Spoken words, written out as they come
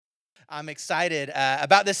I'm excited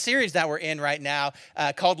about this series that we're in right now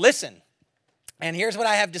called Listen. And here's what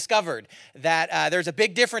I have discovered, that there's a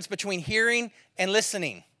big difference between hearing and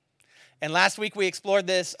listening. And last week we explored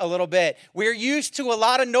this a little bit. We're used to a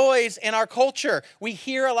lot of noise in our culture. We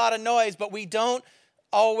hear a lot of noise, but we don't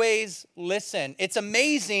always listen. It's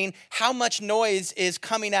amazing how much noise is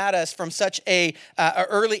coming at us from such a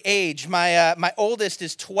early age. My oldest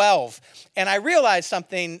is 12, and I realized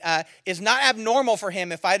something is not abnormal for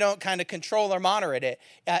him if I don't kind of control or monitor it.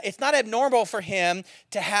 It's not abnormal for him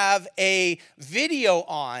to have a video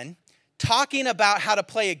on talking about how to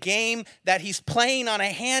play a game that he's playing on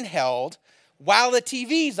a handheld while the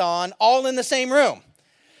TV's on, all in the same room.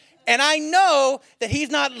 And I know that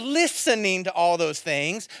he's not listening to all those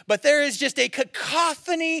things, but there is just a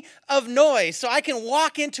cacophony of noise. So I can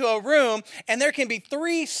walk into a room and there can be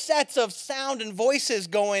 3 sets of sound and voices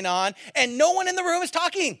going on, and no one in the room is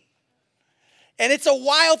talking. And it's a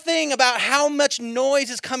wild thing about how much noise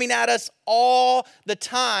is coming at us all the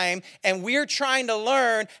time, and we're trying to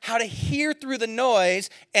learn how to hear through the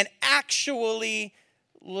noise and actually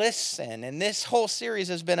listen. And this whole series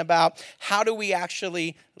has been about how do we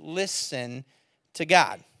actually listen to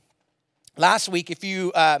God. Last week, if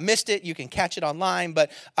you missed it, you can catch it online,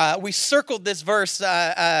 but we circled this verse,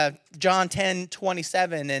 John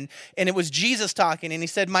 10:27, and it was Jesus talking, and he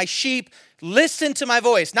said, "My sheep listen to my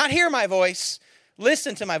voice," not hear my voice,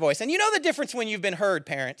 listen to my voice. And you know the difference when you've been heard,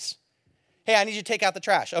 parents. Hey, I need you to take out the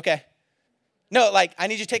trash. Okay. No, I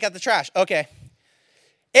need you to take out the trash. Okay.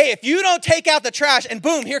 Hey, if you don't take out the trash, and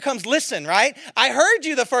boom, here comes listen, right? I heard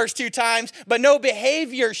you the first 2 times, but no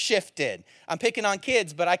behavior shifted. I'm picking on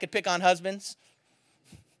kids, but I could pick on husbands.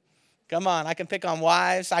 Come on, I can pick on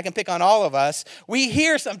wives. I can pick on all of us. We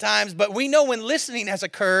hear sometimes, but we know when listening has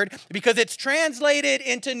occurred because it's translated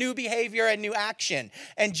into new behavior and new action.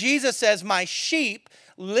 And Jesus says, "My sheep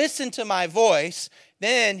listen to my voice."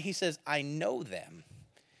 Then he says, "I know them."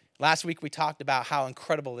 Last week we talked about how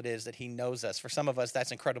incredible it is that he knows us. For some of us,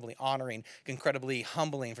 that's incredibly honoring, incredibly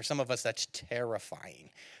humbling. For some of us, that's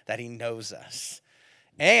terrifying that he knows us.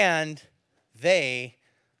 And they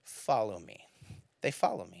follow me. They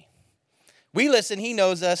follow me. We listen, he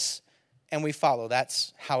knows us, and we follow.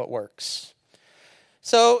 That's how it works.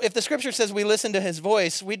 So if the scripture says we listen to his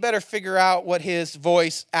voice, we'd better figure out what his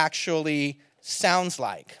voice actually sounds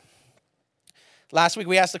like. Last week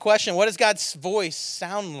we asked the question, what does God's voice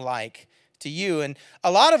sound like to you? And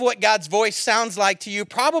a lot of what God's voice sounds like to you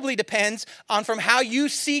probably depends on from how you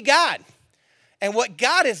see God and what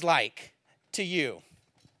God is like to you.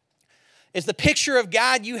 Is the picture of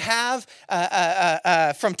God you have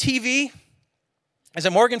from TV? Is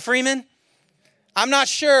it Morgan Freeman? I'm not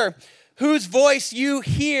sure whose voice you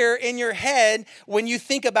hear in your head when you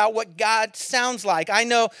think about what God sounds like. I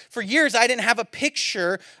know for years I didn't have a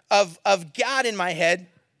picture of God in my head,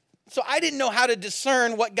 so I didn't know how to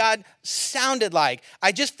discern what God sounded like.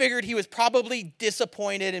 I just figured he was probably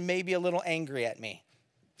disappointed and maybe a little angry at me.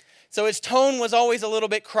 So his tone was always a little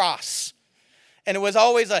bit cross, and it was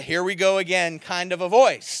always a here we go again kind of a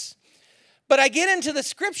voice. But I get into the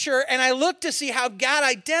scripture and I look to see how God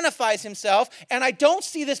identifies himself, and I don't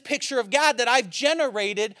see this picture of God that I've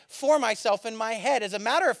generated for myself in my head. As a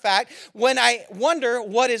matter of fact, when I wonder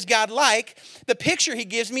what is God like, the picture he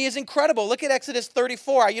gives me is incredible. Look at Exodus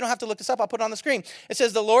 34. You don't have to look this up. I'll put it on the screen. It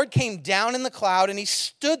says, "The Lord came down in the cloud, and he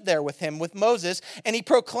stood there with him, with Moses, and he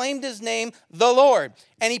proclaimed his name, the Lord.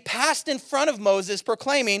 And he passed in front of Moses,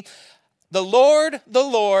 proclaiming, the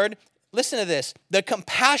Lord," listen to this, "the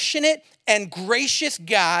compassionate and gracious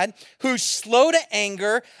God, who's slow to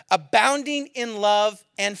anger, abounding in love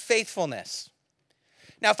and faithfulness."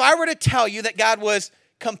 Now, if I were to tell you that God was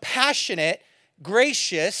compassionate,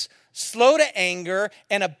 gracious, slow to anger,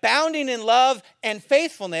 and abounding in love and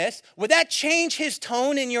faithfulness, would that change his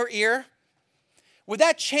tone in your ear? Would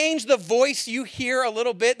that change the voice you hear a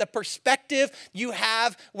little bit, the perspective you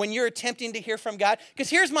have when you're attempting to hear from God? Because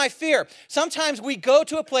here's my fear. Sometimes we go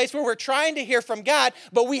to a place where we're trying to hear from God,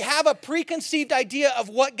 but we have a preconceived idea of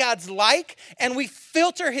what God's like, and we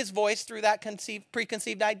filter his voice through that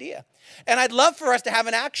preconceived idea. And I'd love for us to have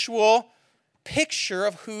an actual picture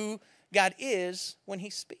of who God is when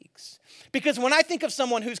he speaks. Because when I think of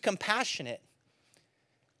someone who's compassionate,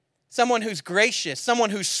 someone who's gracious,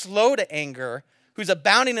 someone who's slow to anger, who's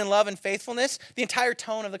abounding in love and faithfulness, the entire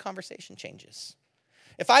tone of the conversation changes.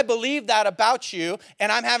 If I believe that about you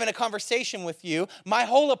and I'm having a conversation with you, my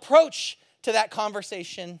whole approach to that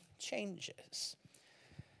conversation changes.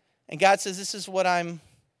 And God says, this is what I'm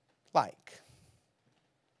like.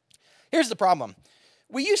 Here's the problem.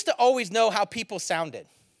 We used to always know how people sounded.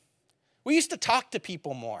 We used to talk to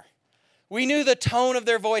people more. We knew the tone of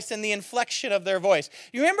their voice and the inflection of their voice.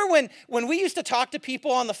 You remember when we used to talk to people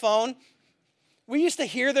on the phone, we used to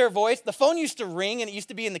hear their voice. The phone used to ring and it used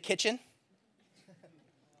to be in the kitchen,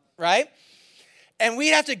 right? And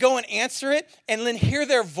we'd have to go and answer it and then hear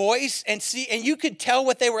their voice and see, and you could tell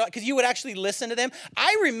what they were like because you would actually listen to them.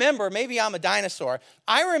 I remember, maybe I'm a dinosaur,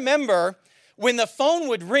 I remember when the phone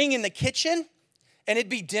would ring in the kitchen and it'd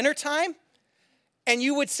be dinner time and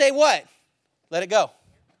you would say what? Let it go,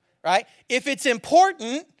 right? If it's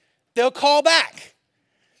important, they'll call back.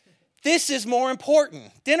 This is more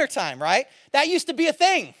important. Dinner time, right? That used to be a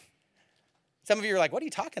thing. Some of you are like, what are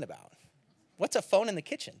you talking about? What's a phone in the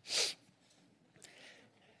kitchen?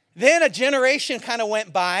 Then a generation kind of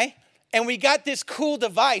went by, and we got this cool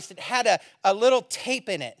device. It had a little tape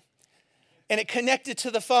in it, and it connected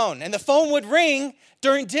to the phone. And the phone would ring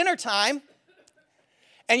during dinner time,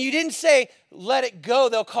 and you didn't say, let it go,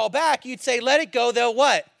 they'll call back. You'd say, let it go, they'll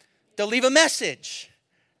what? They'll leave a message,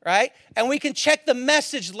 right? And we can check the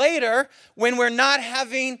message later when we're not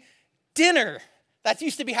having dinner. That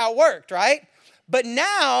used to be how it worked, right? But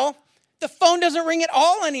now, the phone doesn't ring at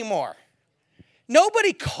all anymore.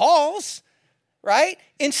 Nobody calls, right?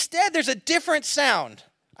 Instead, there's a different sound.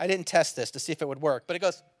 I didn't test this to see if it would work, but it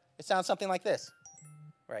sounds something like this.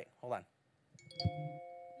 Right, hold on.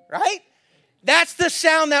 Right? That's the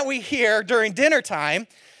sound that we hear during dinner time.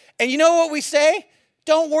 And you know what we say?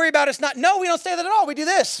 Don't worry about it. No, we don't say that at all. We do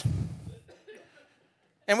this.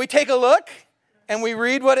 And we take a look. And we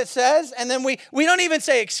read what it says, and then we don't even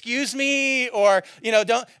say, excuse me, or,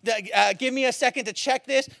 don't give me a second to check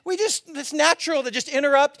this. It's natural to just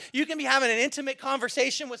interrupt. You can be having an intimate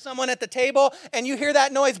conversation with someone at the table, and you hear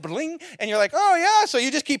that noise, bling, and you're like, oh, yeah. So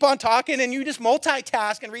you just keep on talking, and you just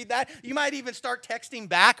multitask and read that. You might even start texting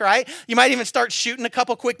back, right? You might even start shooting a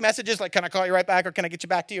couple quick messages, like, can I call you right back, or can I get you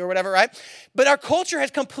back to you, or whatever, right? But our culture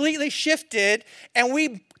has completely shifted, and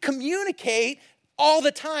we communicate all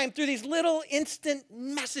the time through these little instant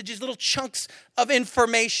messages, little chunks of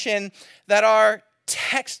information that are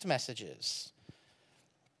text messages.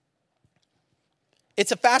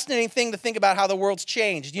 It's a fascinating thing to think about how the world's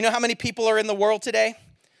changed. You know how many people are in the world today?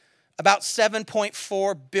 About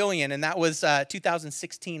 7.4 billion, and that was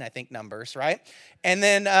 2016, I think, numbers, right? And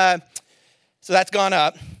then, so that's gone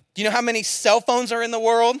up. Do you know how many cell phones are in the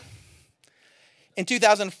world? In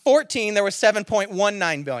 2014, there was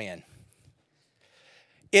 7.19 billion.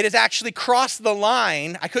 It has actually crossed the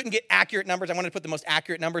line. I couldn't get accurate numbers. I wanted to put the most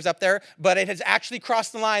accurate numbers up there, but it has actually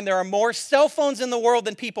crossed the line. There are more cell phones in the world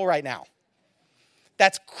than people right now.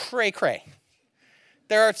 That's cray-cray.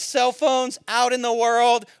 There are cell phones out in the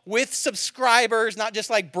world with subscribers, not just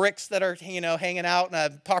like bricks that are, hanging out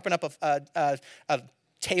and popping up a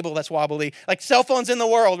table that's wobbly. Like cell phones in the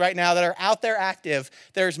world right now that are out there active.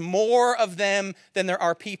 There's more of them than there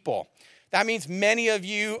are people. That means many of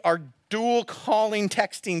you are dual calling,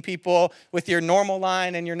 texting people with your normal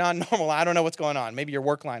line and your non-normal line. I don't know what's going on. Maybe your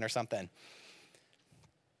work line or something.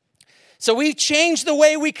 So we've changed the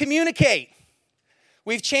way we communicate.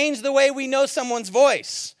 We've changed the way we know someone's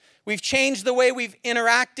voice. We've changed the way we've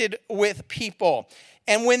interacted with people.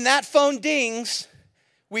 And when that phone dings,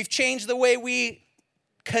 we've changed the way we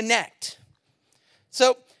connect.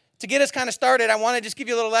 So to get us kind of started, I want to just give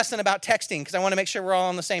you a little lesson about texting because I want to make sure we're all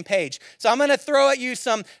on the same page. So I'm going to throw at you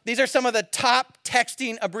these are some of the top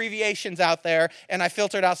texting abbreviations out there, and I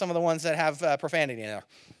filtered out some of the ones that have profanity in there.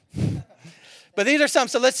 But these are some,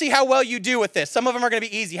 so let's see how well you do with this. Some of them are going to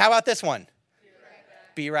be easy. How about this one?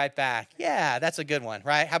 Be right back. Yeah, that's a good one,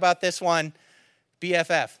 right? How about this one?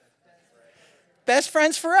 BFF. Best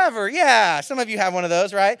friends forever. Yeah, some of you have one of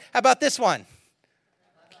those, right? How about this one?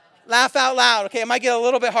 Laugh out loud. Okay, it might get a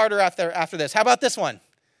little bit harder after this. How about this one?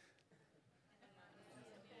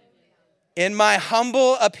 In my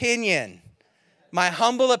humble opinion. My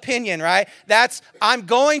humble opinion, right? I'm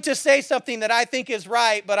going to say something that I think is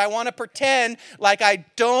right, but I want to pretend like I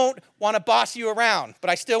don't want to boss you around, but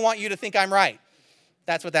I still want you to think I'm right.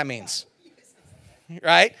 That's what that means.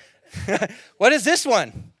 Right? What is this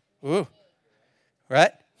one? Ooh.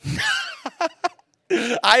 Right?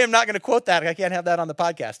 I am not going to quote that. I can't have that on the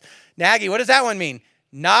podcast. Nagy, what does that one mean?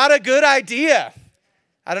 Not a good idea.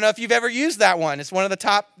 I don't know if you've ever used that one. It's one of the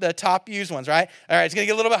top used ones, right? All right, it's going to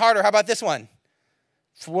get a little bit harder. How about this one?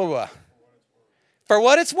 For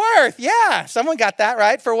what it's worth. Yeah, someone got that,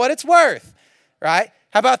 right? For what it's worth, right?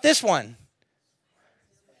 How about this one?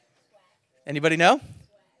 Anybody know?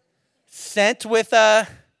 Sent with a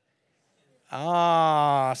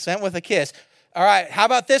kiss. All right, how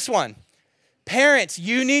about this one? Parents,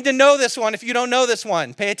 you need to know this one if you don't know this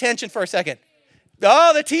one. Pay attention for a second.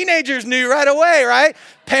 Oh, the teenagers knew right away, right?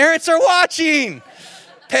 Parents are watching.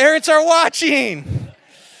 Parents are watching,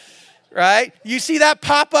 right? You see that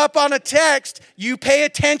pop up on a text, you pay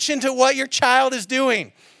attention to what your child is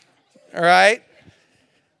doing, all right?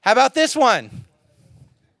 How about this one?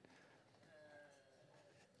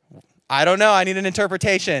 I don't know. I need an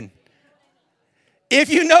interpretation. If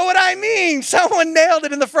you know what I mean, someone nailed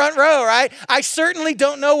it in the front row, right? I certainly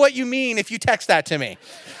don't know what you mean if you text that to me.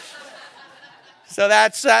 So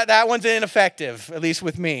that one's ineffective, at least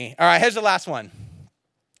with me. All right, here's the last one.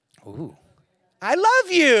 Ooh. I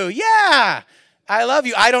love you. Yeah. I love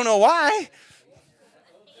you. I don't know why.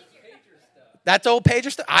 That's old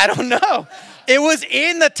pager stuff? I don't know. It was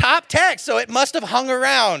in the top text, so it must have hung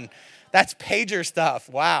around. That's pager stuff.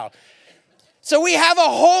 Wow. So we have a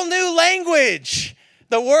whole new language.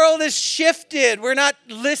 The world has shifted. We're not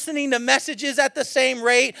listening to messages at the same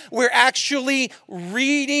rate. We're actually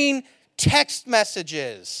reading text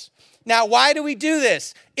messages. Now, why do we do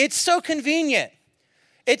this? It's so convenient.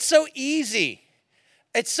 It's so easy.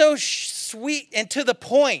 It's so sweet and to the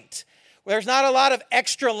point. There's not a lot of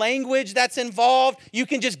extra language that's involved. You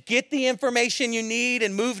can just get the information you need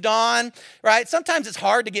and moved on, right? Sometimes it's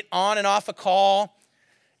hard to get on and off a call.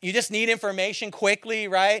 You just need information quickly,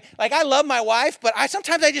 right? Like, I love my wife, but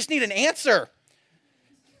sometimes I just need an answer.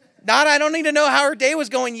 I don't need to know how her day was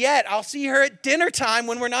going yet. I'll see her at dinner time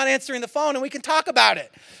when we're not answering the phone and we can talk about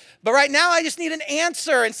it. But right now, I just need an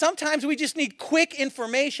answer. And sometimes we just need quick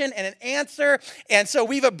information and an answer. And so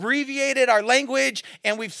we've abbreviated our language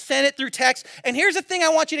and we've sent it through text. And here's the thing I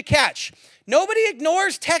want you to catch. Nobody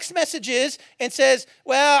ignores text messages and says,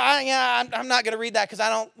 well, I'm not going to read that because I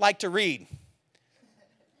don't like to read.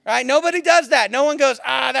 Right? Nobody does that. No one goes,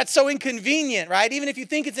 that's so inconvenient, right? Even if you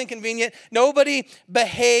think it's inconvenient, nobody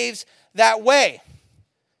behaves that way.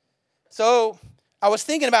 So I was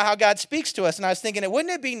thinking about how God speaks to us, and I was thinking,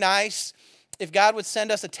 wouldn't it be nice if God would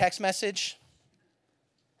send us a text message?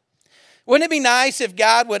 Wouldn't it be nice if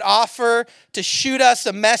God would offer to shoot us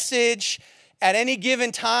a message at any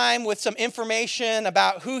given time with some information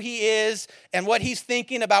about who he is and what he's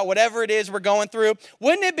thinking about whatever it is we're going through?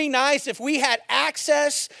 Wouldn't it be nice if we had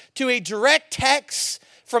access to a direct text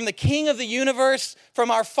from the King of the universe,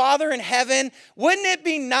 from our Father in heaven? Wouldn't it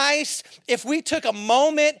be nice if we took a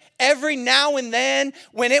moment every now and then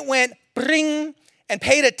when it went bring and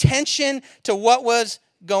paid attention to what was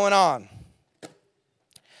going on?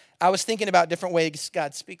 I was thinking about different ways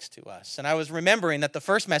God speaks to us. And I was remembering that the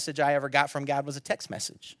first message I ever got from God was a text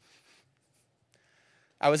message.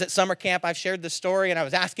 I was at summer camp. I've shared this story, and I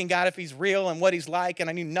was asking God if he's real and what he's like, and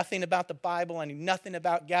I knew nothing about the Bible. I knew nothing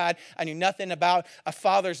about God. I knew nothing about a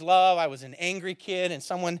father's love. I was an angry kid, and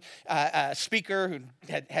someone, a speaker who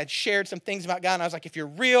had shared some things about God, and I was like, if you're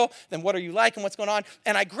real, then what are you like and what's going on?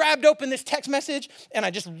 And I grabbed open this text message, and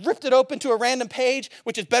I just ripped it open to a random page,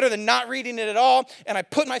 which is better than not reading it at all, and I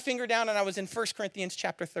put my finger down, and I was in 1 Corinthians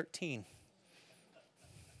chapter 13.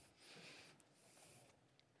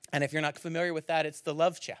 And if you're not familiar with that, it's the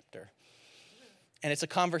love chapter. And it's a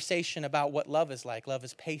conversation about what love is like. Love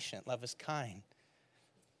is patient. Love is kind.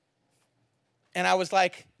 And I was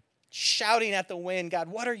like shouting at the wind, God,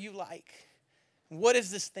 what are you like? What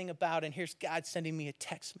is this thing about? And here's God sending me a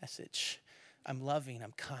text message. I'm loving.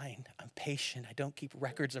 I'm kind. I'm patient. I don't keep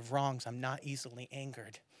records of wrongs. I'm not easily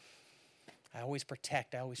angered. I always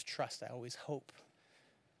protect. I always trust. I always hope.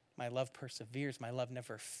 My love perseveres. My love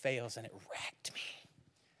never fails. And it wrecked me.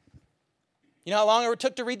 You know how long it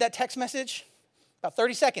took to read that text message? About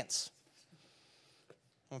 30 seconds.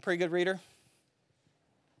 I'm a pretty good reader.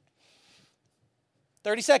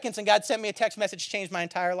 30 seconds and God sent me a text message, changed my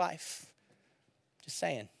entire life. Just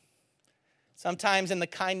saying. Sometimes in the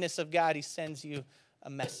kindness of God, he sends you a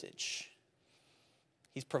message.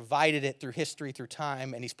 He's provided it through history, through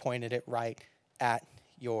time, and he's pointed it right at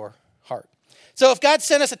your heart. So if God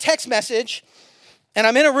sent us a text message, and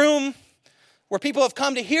I'm in a room where people have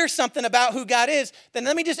come to hear something about who God is, then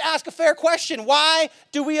let me just ask a fair question. Why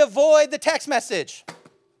do we avoid the text message?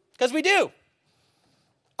 Because we do.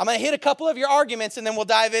 I'm going to hit a couple of your arguments and then we'll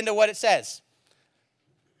dive into what it says.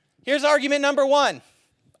 Here's argument number one.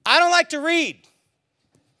 I don't like to read.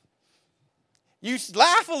 You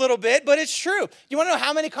laugh a little bit, but it's true. You want to know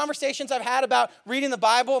how many conversations I've had about reading the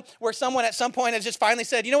Bible where someone at some point has just finally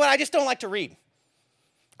said, you know what, I just don't like to read.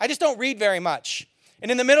 I just don't read very much. And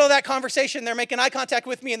in the middle of that conversation, they're making eye contact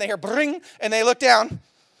with me and they hear bring, and they look down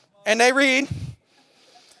and they read.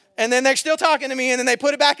 And then they're still talking to me and then they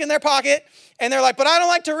put it back in their pocket and they're like, but I don't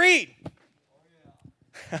like to read.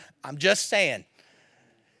 I'm just saying,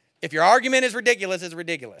 if your argument is ridiculous, it's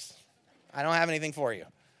ridiculous. I don't have anything for you.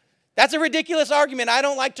 That's a ridiculous argument. I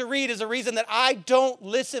don't like to read is a reason that I don't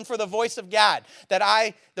listen for the voice of God.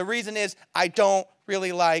 The reason is I don't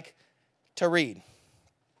really like to read.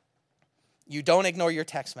 You don't ignore your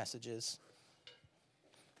text messages.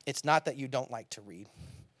 It's not that you don't like to read.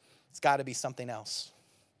 It's got to be something else.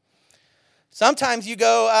 Sometimes you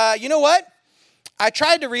go, you know what? I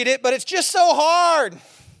tried to read it, but it's just so hard.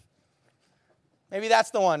 Maybe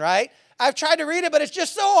that's the one, right? I've tried to read it, but it's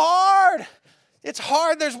just so hard. It's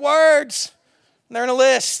hard. There's words. They're in a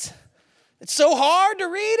list. It's so hard to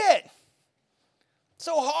read it.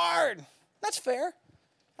 So hard. That's fair.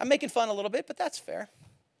 I'm making fun a little bit, but that's fair.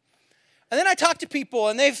 And then I talk to people,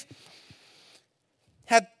 and they've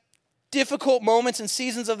had difficult moments and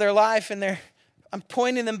seasons of their life, and I'm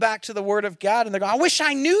pointing them back to the Word of God, and they're going, I wish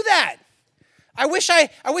I knew that. I wish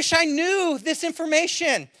I knew this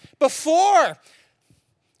information before.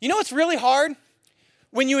 You know what's really hard?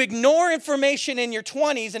 When you ignore information in your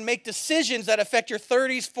 20s and make decisions that affect your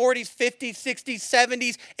 30s, 40s, 50s, 60s,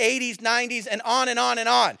 70s, 80s, 90s, and on and on and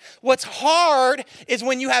on. What's hard is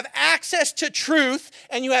when you have access to truth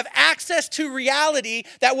and you have access to reality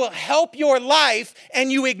that will help your life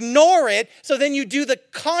and you ignore it, so then you do the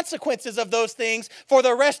consequences of those things for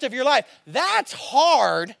the rest of your life. That's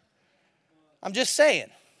hard. I'm just saying.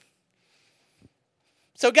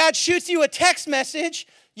 So God shoots you a text message.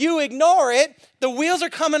 You ignore it, the wheels are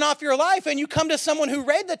coming off your life, and you come to someone who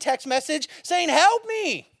read the text message saying, help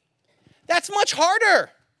me. That's much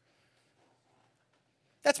harder.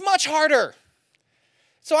 That's much harder.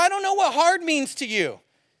 So I don't know what hard means to you.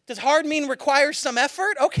 Does hard mean requires some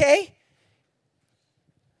effort? Okay.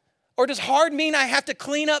 Or does hard mean I have to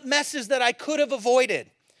clean up messes that I could have avoided?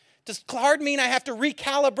 Does hard mean I have to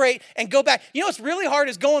recalibrate and go back? You know what's really hard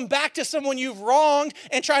is going back to someone you've wronged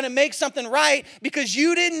and trying to make something right because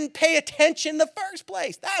you didn't pay attention in the first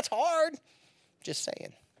place. That's hard. Just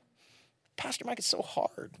saying. Pastor Mike, it's so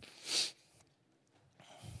hard.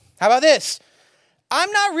 How about this?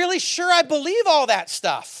 I'm not really sure I believe all that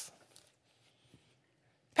stuff.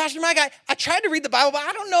 Pastor Mike, I tried to read the Bible, but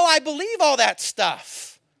I don't know I believe all that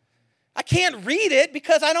stuff. I can't read it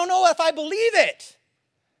because I don't know if I believe it.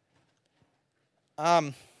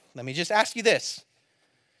 Let me just ask you this.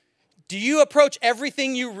 Do you approach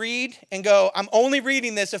everything you read and go, I'm only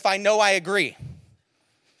reading this if I know I agree?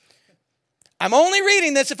 I'm only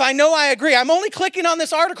reading this if I know I agree. I'm only clicking on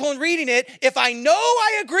this article and reading it if I know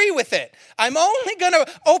I agree with it. I'm only going to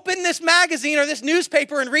open this magazine or this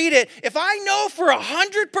newspaper and read it if I know for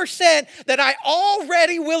 100% that I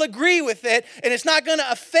already will agree with it and it's not going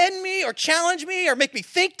to offend me or challenge me or make me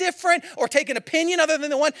think different or take an opinion other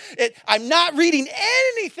than the one. I'm not reading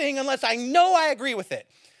anything unless I know I agree with it.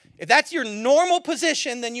 If that's your normal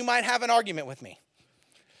position, then you might have an argument with me.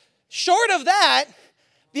 Short of that,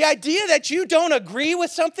 the idea that you don't agree with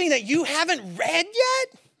something that you haven't read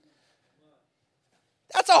yet,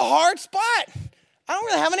 that's a hard spot. I don't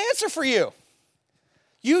really have an answer for you.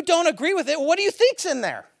 You don't agree with it. What do you think's in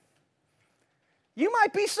there? You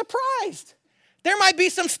might be surprised. There might be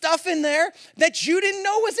some stuff in there that you didn't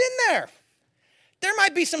know was in there. There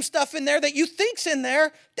might be some stuff in there that you think's in there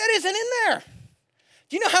that isn't in there.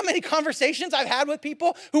 Do you know how many conversations I've had with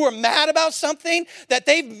people who are mad about something that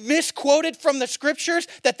they've misquoted from the scriptures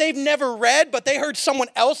that they've never read, but they heard someone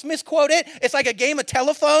else misquote it? It's like a game of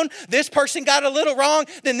telephone. This person got it a little wrong,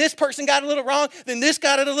 then this person got it a little wrong, then this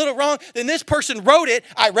got it a little wrong, then this person wrote it.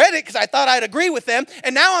 I read it because I thought I'd agree with them,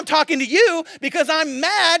 and now I'm talking to you because I'm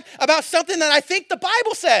mad about something that I think the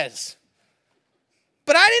Bible says.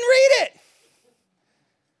 But I didn't read it.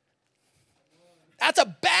 That's a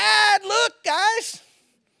bad look, guys.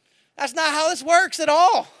 That's not how this works at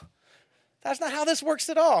all. That's not how this works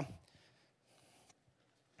at all.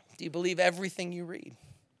 Do you believe everything you read?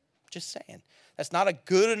 Just saying. That's not a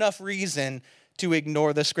good enough reason to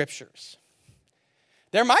ignore the scriptures.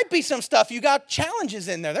 There might be some stuff you got challenges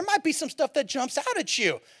in there. There might be some stuff that jumps out at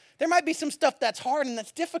you. There might be some stuff that's hard and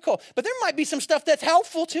that's difficult, but there might be some stuff that's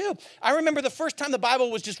helpful too. I remember the first time the Bible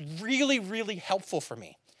was just really, really helpful for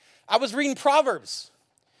me. I was reading Proverbs.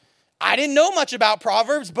 I didn't know much about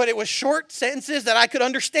Proverbs, but it was short sentences that I could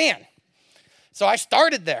understand. So I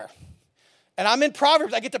started there. And I'm in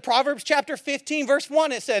Proverbs. I get to Proverbs chapter 15, verse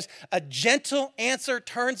 1. It says, a gentle answer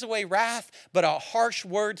turns away wrath, but a harsh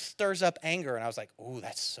word stirs up anger. And I was like, ooh,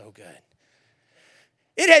 that's so good.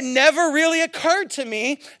 It had never really occurred to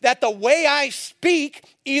me that the way I speak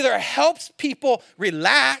either helps people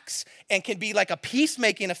relax and can be like a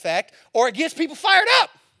peacemaking effect, or it gets people fired up.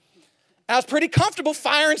 I was pretty comfortable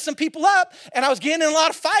firing some people up, and I was getting in a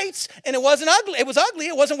lot of fights, and it wasn't ugly. It was ugly.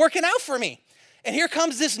 It wasn't working out for me. And here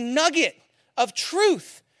comes this nugget of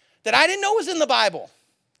truth that I didn't know was in the Bible.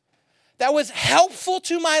 that was helpful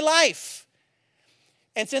to my life.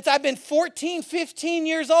 And since I've been 14, 15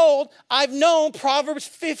 years old, I've known Proverbs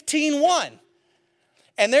 15:1.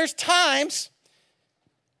 And there's times,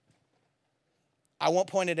 I won't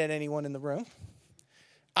point it at anyone in the room,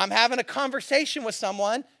 I'm having a conversation with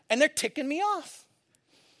someone and they're ticking me off.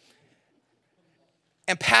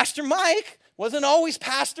 And Pastor Mike wasn't always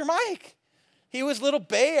Pastor Mike. He was little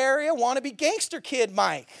Bay Area wannabe gangster kid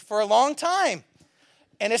Mike for a long time.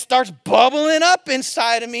 And it starts bubbling up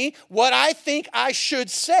inside of me what I think I should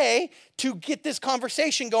say to get this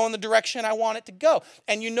conversation going the direction I want it to go.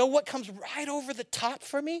 And you know what comes right over the top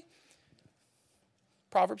for me?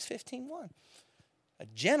 Proverbs 15:1. A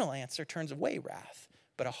gentle answer turns away wrath,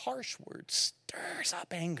 but a harsh word stirs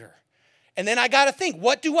up anger. And then I got to think,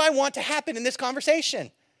 what do I want to happen in this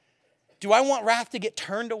conversation? Do I want wrath to get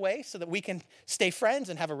turned away so that we can stay friends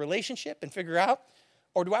and have a relationship and figure out?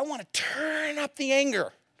 Or do I want to turn up the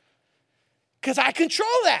anger? Because I control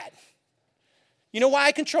that. You know why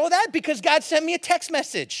I control that? Because God sent me a text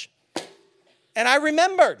message. And I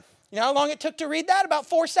remembered. You know how long it took to read that? About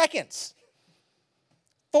 4 seconds.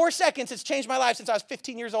 4 seconds. It's changed my life since I was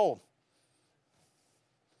 15 years old.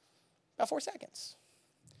 About 4 seconds.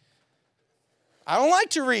 I don't like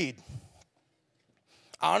to read.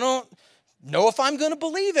 I don't know if I'm going to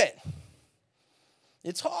believe it.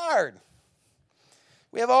 It's hard.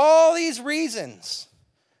 We have all these reasons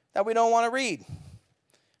that we don't want to read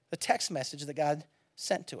the text message that God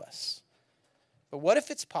sent to us. But what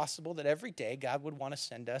if it's possible that every day God would want to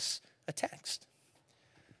send us a text?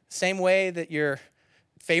 Same way that your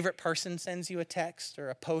favorite person sends you a text or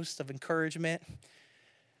a post of encouragement,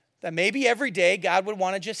 that maybe every day God would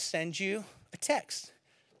want to just send you a text.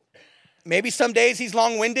 Maybe some days he's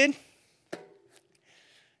long-winded.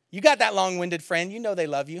 You got that long-winded friend. You know they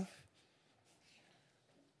love you.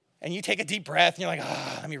 And you take a deep breath and you're like,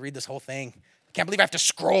 let me read this whole thing. I can't believe I have to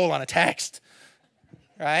scroll on a text,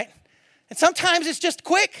 right? And sometimes it's just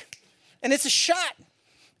quick and it's a shot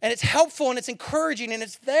and it's helpful and it's encouraging and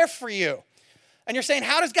it's there for you. And you're saying,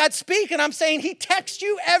 how does God speak? And I'm saying he texts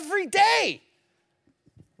you every day.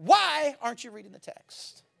 Why aren't you reading the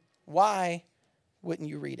text? Why wouldn't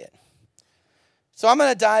you read it? So I'm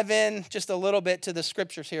going to dive in just a little bit to the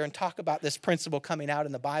scriptures here and talk about this principle coming out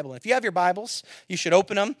in the Bible. And if you have your Bibles, you should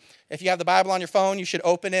open them. If you have the Bible on your phone, you should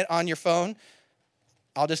open it on your phone.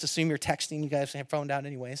 I'll just assume you're texting. You guys have phone down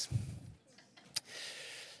anyways.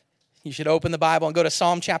 You should open the Bible and go to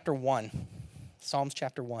Psalm chapter 1. Psalms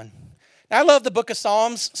chapter 1. Now, I love the book of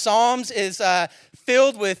Psalms. Psalms is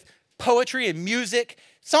filled with poetry and music.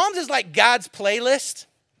 Psalms is like God's playlist.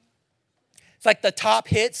 It's like the top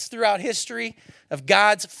hits throughout history of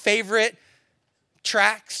God's favorite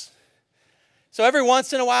tracks. So every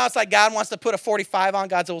once in a while, it's like God wants to put a 45 on.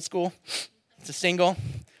 God's old school. It's a single.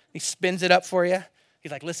 He spins it up for you.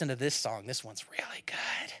 He's like, listen to this song. This one's really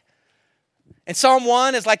good. And Psalm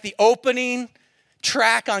 1 is like the opening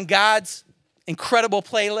track on God's incredible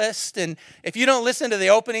playlist. And if you don't listen to the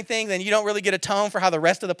opening thing, then you don't really get a tone for how the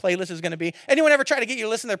rest of the playlist is going to be. Anyone ever try to get you to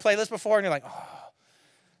listen to their playlist before? And you're like,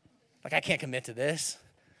 I can't commit to this.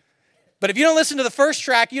 But if you don't listen to the first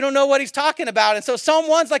track, you don't know what he's talking about. And so Psalm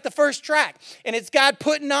 1's like the first track. And it's God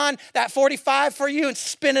putting on that 45 for you and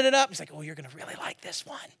spinning it up. He's like, you're going to really like this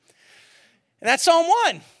one. And that's Psalm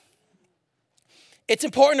 1. It's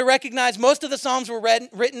important to recognize most of the Psalms were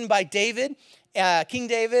written by David, King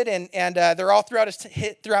David, and they're all throughout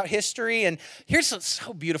history. And here's what's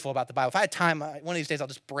so beautiful about the Bible. If I had time, one of these days I'll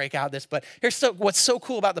just break out this. But what's so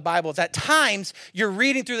cool about the Bible is at times you're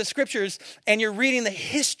reading through the scriptures and you're reading the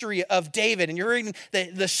history of David and you're reading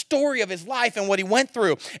the story of his life and what he went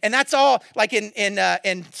through. And that's all like in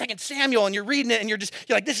 2 Samuel, and you're reading it and you're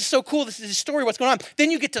like, this is so cool. This is his story. What's going on? Then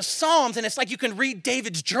you get to Psalms and it's like you can read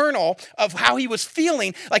David's journal of how he was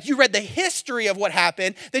feeling. Like you read the history of what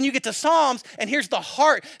happened. Then you get to Psalms. And here's the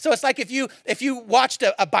heart. So it's like if you watched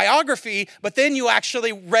a biography, but then you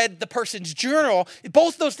actually read the person's journal,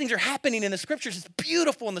 both those things are happening in the scriptures. It's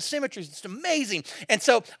beautiful in the symmetries. It's amazing. And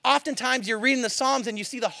so oftentimes you're reading the Psalms and you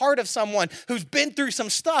see the heart of someone who's been through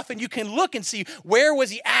some stuff, and you can look and see where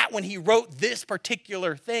was he at when he wrote this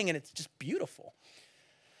particular thing, and it's just beautiful.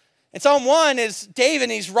 And Psalm 1 is David,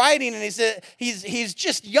 and he's writing, and he's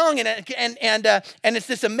just young, and it's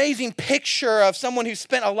this amazing picture of someone who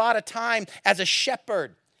spent a lot of time as a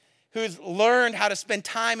shepherd, who's learned how to spend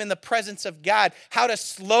time in the presence of God, how to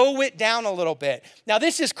slow it down a little bit. Now,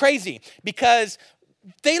 this is crazy because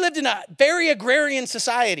they lived in a very agrarian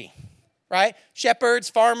society, right? Shepherds,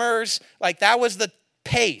 farmers, like that was the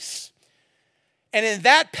pace. And in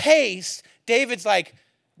that pace, David's like,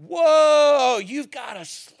 whoa, you've got to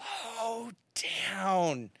slow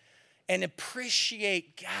down. and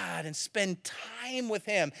appreciate God and spend time with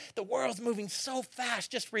him. The world's moving so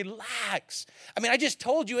fast. Just relax. I mean, I just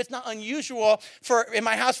told you it's not unusual in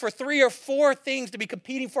my house for 3 or 4 things to be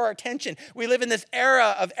competing for our attention. We live in this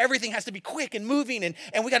era of everything has to be quick and moving,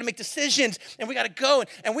 and we got to make decisions, and we got to go.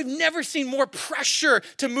 And we've never seen more pressure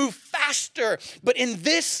to move faster. But in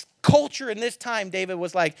this culture, in this time, David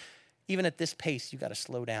was like, even at this pace, you got to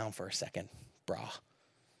slow down for a second, brah.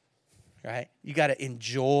 Right? You got to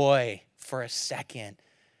enjoy for a second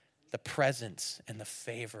the presence and the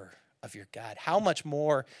favor of your God. How much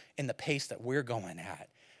more in the pace that we're going at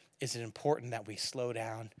is it important that we slow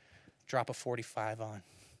down, drop a 45 on,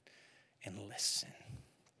 and listen?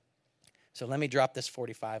 So let me drop this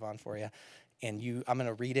 45 on for you, and I'm going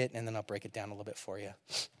to read it, and then I'll break it down a little bit for you.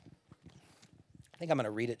 I think I'm going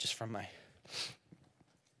to read it just from my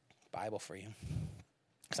Bible for you,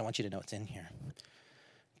 because I want you to know it's in here.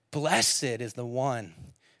 Blessed is the one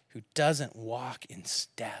who doesn't walk in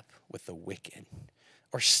step with the wicked,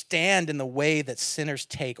 or stand in the way that sinners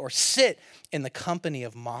take, or sit in the company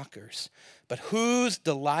of mockers, but whose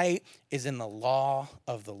delight is in the law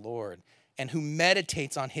of the Lord, and who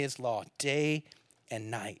meditates on his law day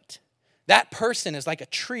and night. That person is like a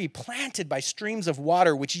tree planted by streams of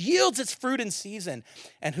water, which yields its fruit in season,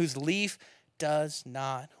 and whose leaf does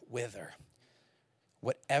not wither.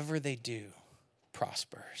 Whatever they do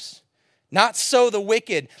prospers. Not so the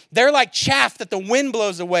wicked. They're like chaff that the wind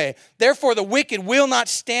blows away. Therefore the wicked will not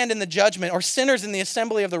stand in the judgment, or sinners in the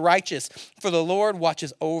assembly of the righteous. For the Lord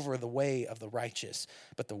watches over the way of the righteous,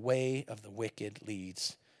 but the way of the wicked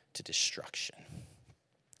leads to destruction.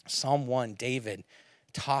 Psalm 1, David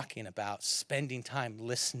talking about spending time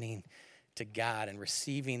listening to God and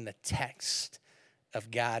receiving the text of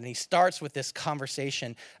God. And he starts with this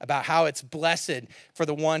conversation about how it's blessed for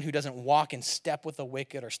the one who doesn't walk in step with the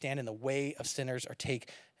wicked, or stand in the way of sinners, or take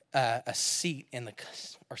a seat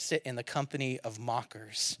or sit in the company of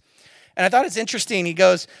mockers. And I thought it's interesting.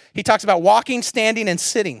 He talks about walking, standing, and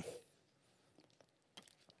sitting.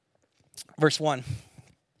 Verse 1.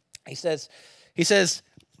 He says,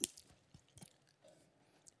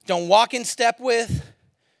 don't walk in step with,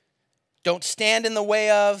 don't stand in the way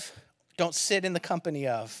of, don't sit in the company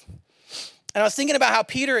of. And I was thinking about how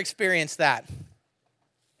Peter experienced that,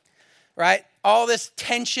 right? All this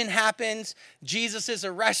tension happens. Jesus is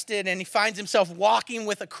arrested, and he finds himself walking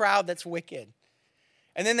with a crowd that's wicked.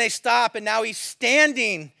 And then they stop, and now he's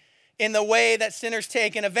standing in the way that sinners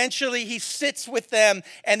take. And eventually he sits with them,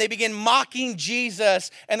 and they begin mocking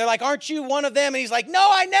Jesus. And they're like, aren't you one of them? And he's like, no,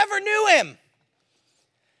 I never knew him.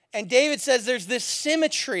 And David says there's this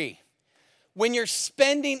symmetry when you're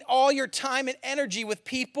spending all your time and energy with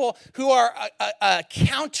people who are a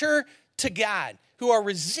counter to God, who are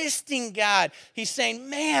resisting God. He's saying,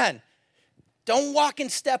 man, don't walk in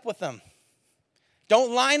step with them.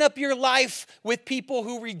 Don't line up your life with people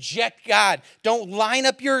who reject God. Don't line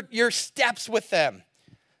up your steps with them.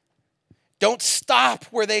 Don't stop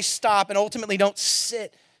where they stop, and ultimately don't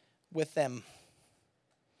sit with them.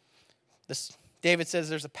 David says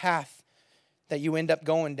there's a path that you end up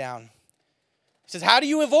going down. He says, how do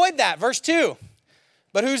you avoid that? Verse 2,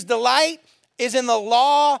 but whose delight is in the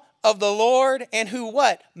law of the Lord, and who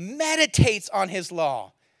what? Meditates on his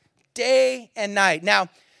law day and night. Now,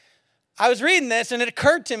 I was reading this, and it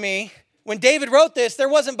occurred to me, when David wrote this, there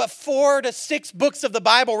wasn't but 4 to 6 books of the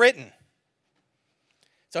Bible written.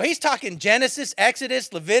 So he's talking Genesis,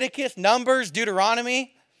 Exodus, Leviticus, Numbers,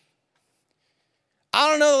 Deuteronomy. I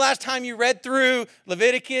don't know the last time you read through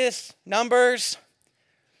Leviticus, Numbers.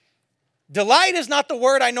 Delight is not the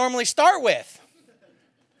word I normally start with.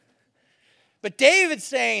 But David's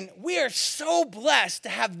saying, we are so blessed to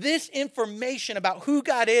have this information about who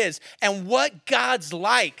God is and what God's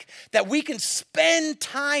like, that we can spend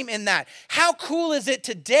time in that. How cool is it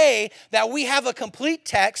today that we have a complete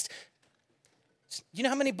text? You know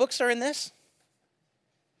how many books are in this?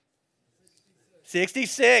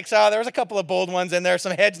 66. Oh, there was a couple of bold ones in there.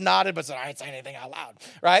 Some heads nodded, but I didn't say anything out loud,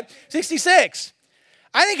 right? 66.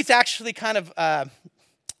 I think it's actually kind of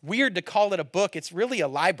weird to call it a book. It's really a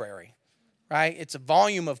library, right? It's a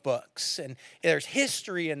volume of books, and there's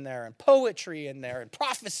history in there, and poetry in there, and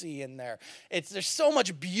prophecy in there. There's so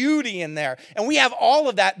much beauty in there, and we have all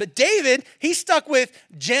of that. But David, he's stuck with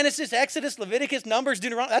Genesis, Exodus, Leviticus, Numbers,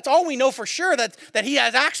 Deuteronomy. That's all we know for sure that he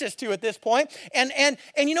has access to at this point. And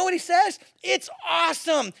you know what he says? It's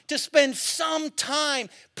awesome to spend some time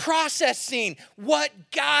processing what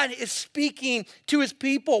God is speaking to his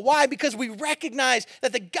people. Why? Because we recognize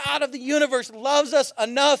that the God of the universe loves us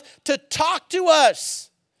enough to talk to us.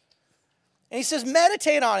 And he says,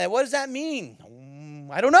 meditate on it. What does that mean?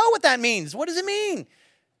 I don't know what that means. What does it mean?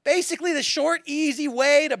 Basically, the short, easy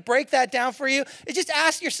way to break that down for you is just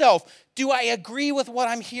ask yourself, do I agree with what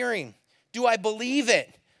I'm hearing? Do I believe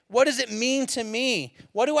it? What does it mean to me?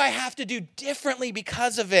 What do I have to do differently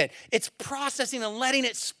because of it? It's processing and letting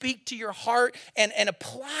it speak to your heart and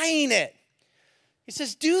applying it. He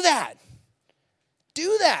says, do that.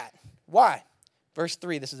 Do that. Why? Verse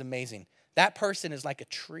 3, this is amazing. That person is like a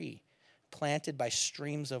tree planted by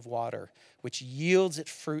streams of water, which yields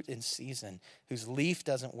its fruit in season, whose leaf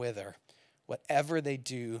doesn't wither. Whatever they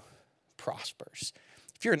do prospers.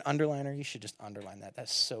 If you're an underliner, you should just underline that.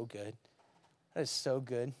 That's so good. That is so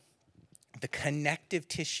good. The connective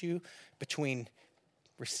tissue between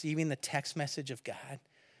receiving the text message of God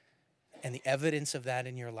and the evidence of that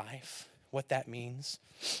in your life, what that means.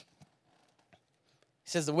 He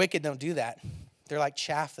says the wicked don't do that. They're like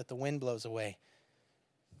chaff that the wind blows away.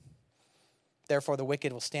 Therefore, the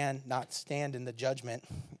wicked will not stand in the judgment,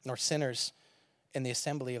 nor sinners in the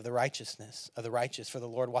assembly of the righteous. For the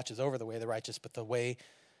Lord watches over the way of the righteous, but the way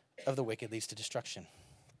of the wicked leads to destruction.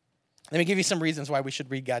 Let me give you some reasons why we should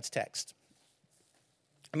read God's text.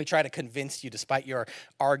 Let me try to convince you, despite your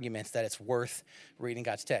arguments, that it's worth reading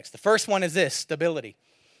God's text. The first one is this: stability.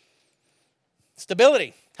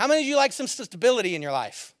 Stability. How many of you like some stability in your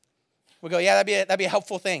life? We go, yeah, that'd be a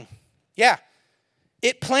helpful thing. Yeah.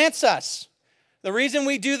 It plants us. The reason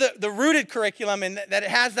we do the rooted curriculum and that it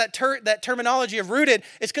has that terminology of rooted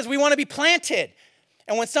is because we want to be planted.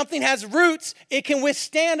 And when something has roots, it can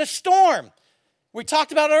withstand a storm. We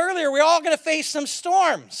talked about it earlier. We're all going to face some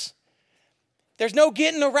storms. There's no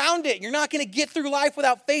getting around it. You're not going to get through life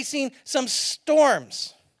without facing some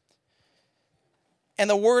storms. And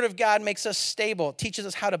the Word of God makes us stable. It teaches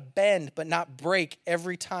us how to bend but not break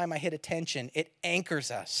every time I hit a tension. It anchors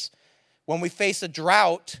us. When we face a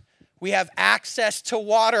drought, we have access to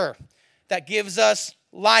water that gives us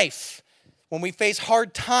life. When we face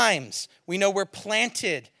hard times, we know we're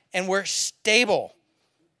planted and we're stable.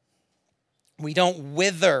 We don't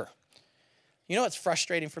wither. You know what's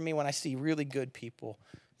frustrating for me when I see really good people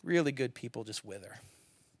just wither.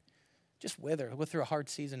 Just wither. Go through a hard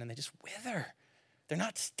season and they just wither. They're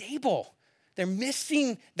not stable. They're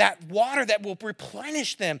missing that water that will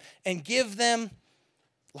replenish them and give them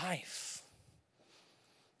life.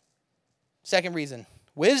 Second reason,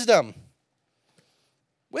 wisdom.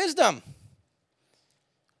 Wisdom.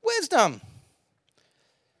 Wisdom.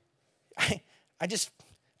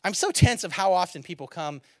 I'm so tense of how often people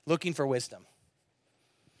come looking for wisdom.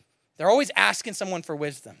 They're always asking someone for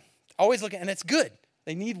wisdom. Always looking, and it's good.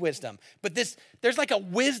 They need wisdom. But there's like a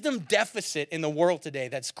wisdom deficit in the world today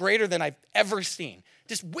that's greater than I've ever seen.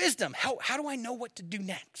 Just wisdom. How do I know what to do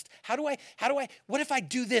next? What if I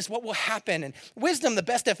do this? What will happen? And wisdom, the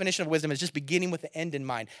best definition of wisdom is just beginning with the end in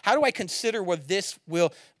mind. How do I consider where this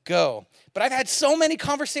will go? But I've had so many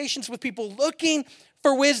conversations with people looking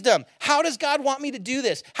for wisdom. How does God want me to do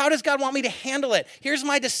this? How does God want me to handle it? Here's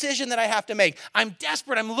my decision that I have to make. I'm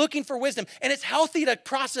desperate. I'm looking for wisdom. And it's healthy to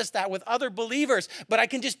process that with other believers. But I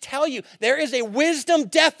can just tell you, there is a wisdom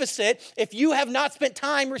deficit if you have not spent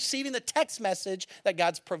time receiving the text message that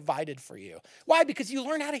God's provided for you. Why? Because you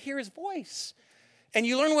learn how to hear his voice. And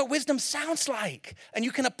you learn what wisdom sounds like. And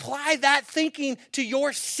you can apply that thinking to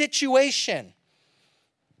your situation.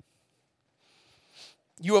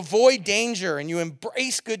 You avoid danger and you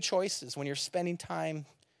embrace good choices when you're spending time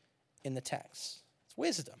in the text. It's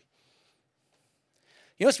wisdom.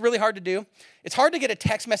 You know what's really hard to do? It's hard to get a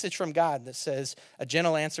text message from God that says, a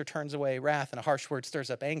gentle answer turns away wrath and a harsh word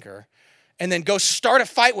stirs up anger, and then go start a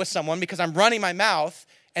fight with someone because I'm running my mouth,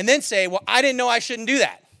 and then say, well, I didn't know I shouldn't do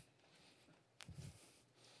that.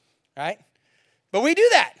 Right? But we do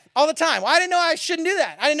that all the time. Well, I didn't know I shouldn't do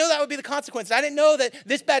that. I didn't know that would be the consequence. I didn't know that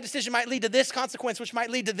this bad decision might lead to this consequence, which might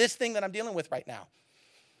lead to this thing that I'm dealing with right now.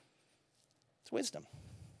 It's wisdom.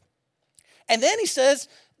 And then he says,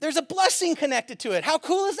 there's a blessing connected to it. How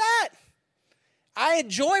cool is that? I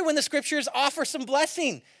enjoy when the scriptures offer some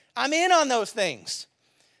blessing. I'm in on those things.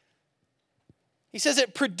 He says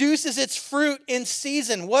it produces its fruit in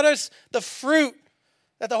season. What is the fruit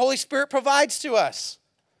that the Holy Spirit provides to us?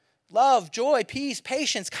 Love, joy, peace,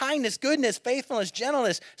 patience, kindness, goodness, faithfulness,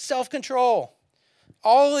 gentleness, self-control.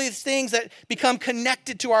 All of these things that become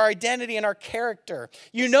connected to our identity and our character.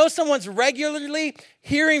 You know someone's regularly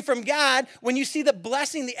hearing from God when you see the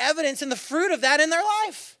blessing, the evidence, and the fruit of that in their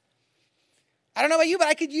life. I don't know about you, but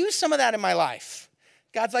I could use some of that in my life.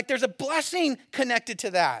 God's like, there's a blessing connected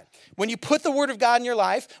to that. When you put the word of God in your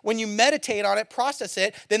life, when you meditate on it, process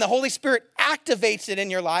it, then the Holy Spirit activates it in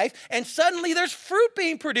your life, and suddenly there's fruit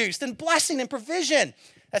being produced and blessing and provision.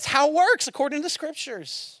 That's how it works according to the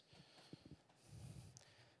scriptures.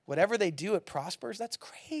 whatever they do, it prospers. That's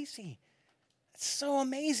crazy. It's so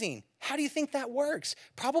amazing. How do you think that works?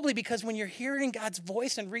 Probably because when you're hearing God's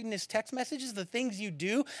voice and reading his text messages, the things you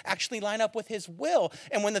do actually line up with his will.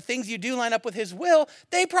 And when the things you do line up with his will,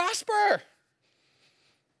 they prosper.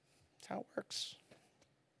 That's how it works.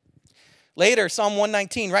 Later, Psalm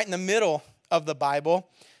 119, right in the middle of the Bible,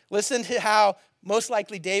 listen to how most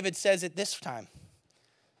likely David says it this time.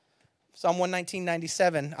 Psalm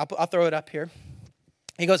 119:97. I'll throw it up here.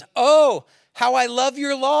 He goes, "Oh, how I love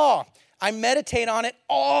your law. I meditate on it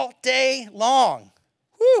all day long."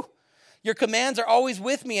 Whew. Your commands are always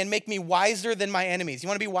with me and make me wiser than my enemies. You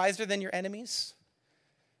want to be wiser than your enemies?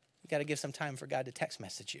 You got to give some time for God to text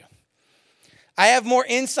message you. I have more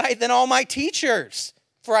insight than all my teachers,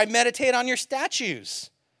 for I meditate on your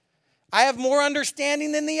statutes. I have more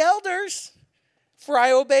understanding than the elders, for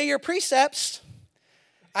I obey your precepts.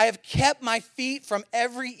 I have kept my feet from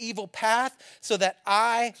every evil path so that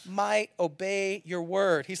I might obey your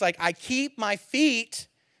word. He's like, I keep my feet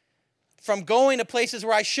from going to places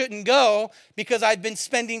where I shouldn't go because I've been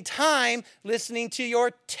spending time listening to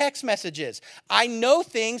your text messages. I know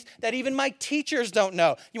things that even my teachers don't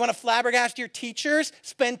know. You want to flabbergast your teachers?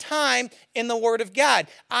 Spend time in the Word of God.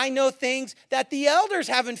 I know things that the elders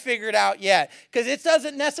haven't figured out yet, because it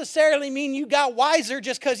doesn't necessarily mean you got wiser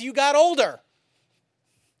just because you got older.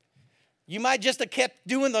 You might just have kept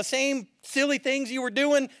doing the same silly things you were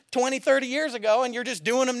doing 20, 30 years ago, and you're just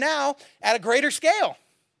doing them now at a greater scale.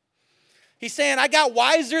 He's saying, I got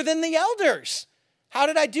wiser than the elders. How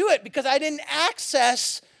did I do it? Because I didn't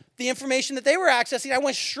access the information that they were accessing. I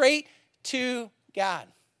went straight to God.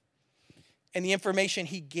 And the information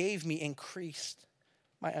he gave me increased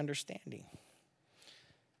my understanding.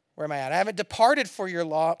 Where am I at? I haven't departed from your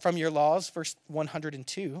laws, verse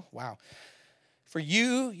 102. Wow. For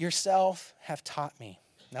you yourself have taught me.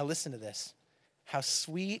 Now listen to this. How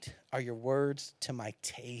sweet are your words to my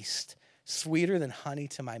taste, sweeter than honey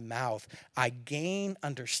to my mouth. I gain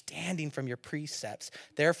understanding from your precepts.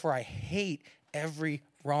 Therefore, I hate every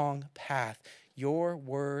wrong path. Your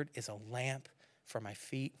word is a lamp for my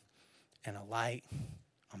feet and a light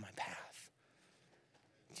on my path.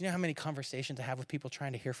 Do you know how many conversations I have with people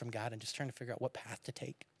trying to hear from God and just trying to figure out what path to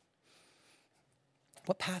take?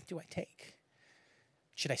 What path do I take?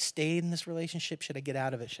 Should I stay in this relationship? Should I get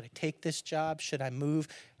out of it? Should I take this job? Should I move?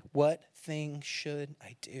 What thing should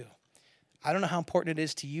I do? I don't know how important it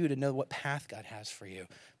is to you to know what path God has for you,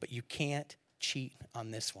 but you can't cheat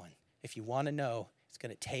on this one. If you want to know, it's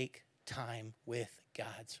going to take time with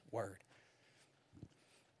God's word.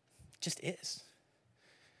 It just is.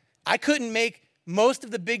 I couldn't make most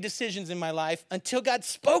of the big decisions in my life until God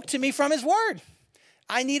spoke to me from his word.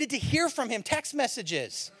 I needed to hear from him, text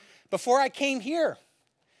messages. Before I came here,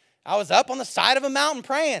 I was up on the side of a mountain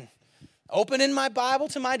praying, opening my Bible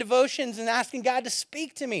to my devotions and asking God to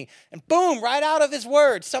speak to me. And boom, right out of his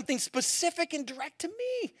word, something specific and direct to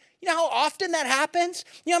me. You know how often that happens?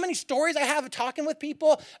 You know how many stories I have of talking with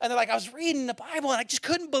people and they're like, I was reading the Bible and I just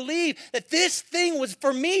couldn't believe that this thing was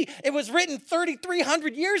for me. It was written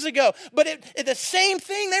 3,300 years ago, but the same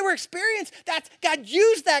thing they were experiencing, God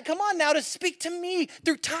used that, come on now, to speak to me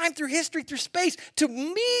through time, through history, through space, to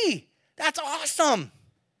me. That's awesome.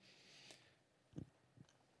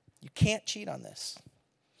 You can't cheat on this.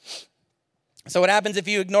 So what happens if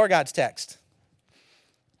you ignore God's text?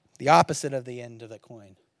 The opposite of the end of the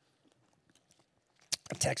coin.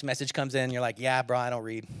 A text message comes in, you're like, yeah, bro, I don't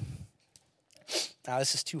read. Now,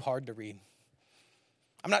 this is too hard to read.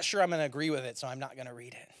 I'm not sure I'm going to agree with it, so I'm not going to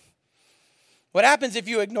read it. What happens if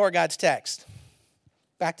you ignore God's text?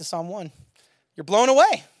 Back to Psalm 1. You're blown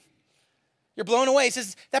away. You're blown away. It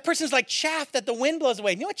says that person's like chaff that the wind blows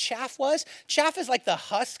away. You know what chaff was? Chaff is like the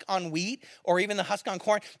husk on wheat or even the husk on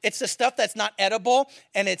corn. It's the stuff that's not edible,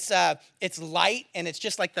 and it's light, and it's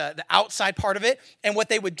just like the outside part of it. And what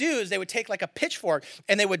they would do is they would take like a pitchfork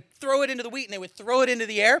and they would throw it into the wheat and they would throw it into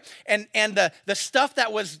the air. And the stuff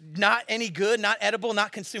that was not any good, not edible,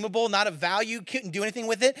 not consumable, not of value, couldn't do anything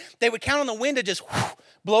with it, they would count on the wind to just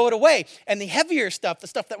blow it away. And the heavier stuff, the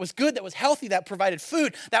stuff that was good, that was healthy, that provided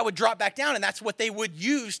food, that would drop back down. And that's what they would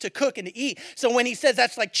use to cook and to eat. So when he says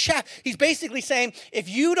that's like chaff, he's basically saying, if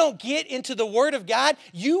you don't get into the word of God,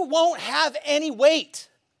 you won't have any weight.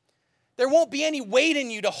 There won't be any weight in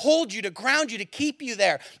you to hold you, to ground you, to keep you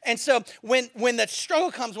there. And so when the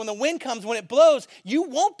struggle comes, when the wind comes, when it blows, you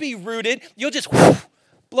won't be rooted. You'll just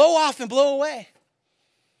blow off and blow away.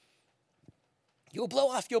 You'll blow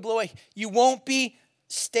off, you'll blow away. You won't be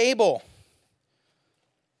stable.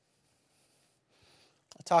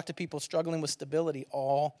 I talk to people struggling with stability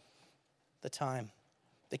all the time.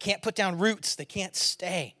 They can't put down roots. They can't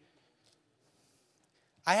stay.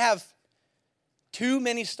 I have too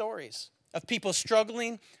many stories of people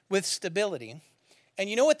struggling with stability. And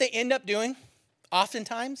you know what they end up doing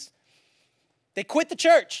oftentimes? They quit the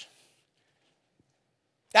church.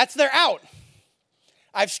 That's their out.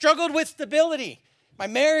 I've struggled with stability. My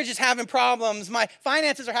marriage is having problems. My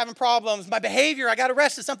finances are having problems. My behavior, I got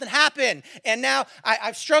arrested. Something happened. And now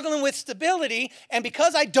I'm struggling with stability. And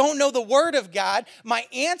because I don't know the Word of God, my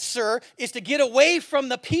answer is to get away from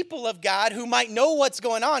the people of God who might know what's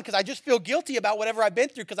going on, because I just feel guilty about whatever I've been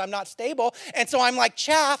through because I'm not stable. And so I'm like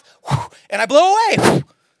chaff, and I blow away.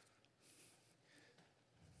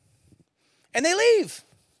 And they leave.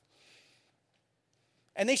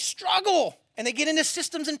 And they struggle. And they get into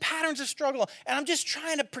systems and patterns of struggle. And I'm just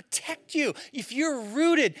trying to protect you. If you're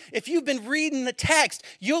rooted, if you've been reading the text,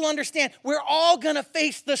 you'll understand we're all going to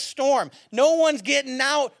face the storm. No one's getting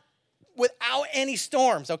out without any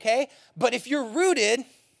storms, okay? But if you're rooted,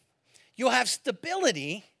 you'll have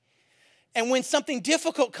stability. And when something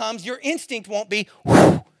difficult comes, your instinct won't be,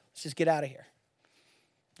 let's just get out of here.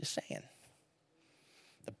 Just saying.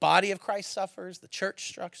 The body of Christ suffers, the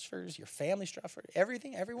church suffers, your family suffers,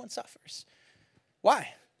 everyone suffers. Why?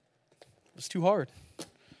 It was too hard.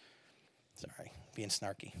 Sorry, being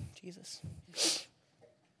snarky. Jesus.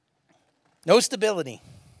 No stability.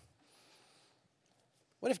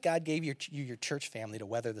 What if God gave you your church family to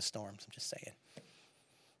weather the storms? I'm just saying.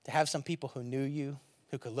 To have some people who knew you,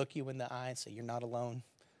 who could look you in the eye and say, you're not alone.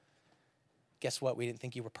 Guess what? We didn't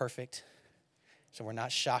think you were perfect. So we're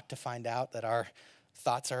not shocked to find out that our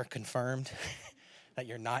thoughts are confirmed, that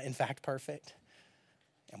you're not, in fact, perfect.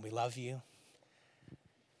 And we love you.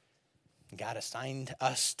 God assigned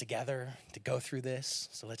us together to go through this,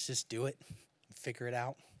 so let's just do it and figure it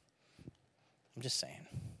out. I'm just saying.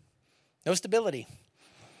 No stability.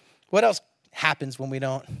 What else happens when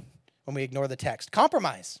we ignore the text?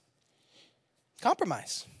 Compromise.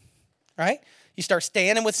 Compromise, right? You start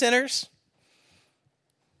standing with sinners,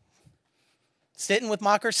 sitting with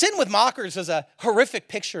mockers. Sitting with mockers is a horrific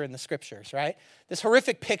picture in the scriptures, right? This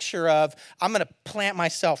horrific picture of, I'm going to plant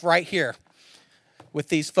myself right here with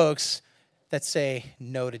these folks that say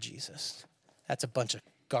no to Jesus. That's a bunch of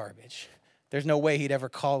garbage. There's no way he'd ever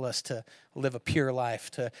call us to live a pure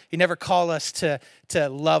life. He'd never call us to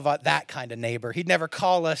love that kind of neighbor. He'd never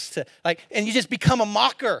call us to, and you just become a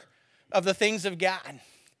mocker of the things of God.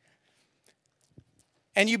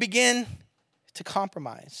 And you begin to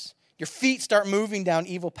compromise. Your feet start moving down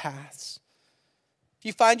evil paths. If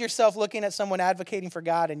you find yourself looking at someone advocating for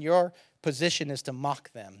God and your position is to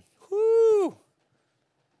mock them,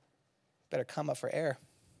 better come up for air.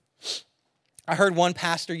 I heard one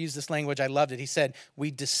pastor use this language. I loved it. He said, we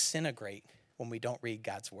disintegrate when we don't read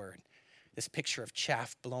God's word. This picture of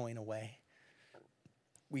chaff blowing away.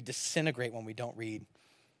 We disintegrate when we don't read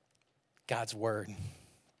God's word.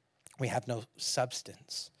 We have no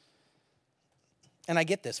substance. And I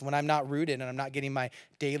get this. When I'm not rooted and I'm not getting my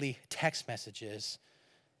daily text messages,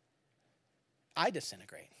 I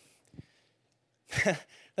disintegrate.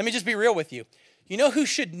 Let me just be real with you. You know who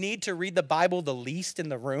should need to read the Bible the least in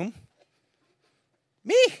the room?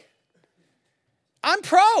 Me. I'm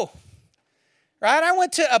pro, right? I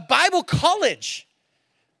went to a Bible college.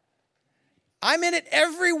 I'm in it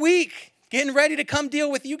every week, getting ready to come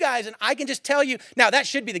deal with you guys, and I can just tell you, now that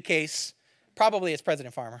should be the case. Probably it's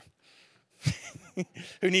President Farmer,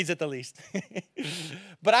 who needs it the least.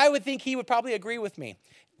 But I would think he would probably agree with me.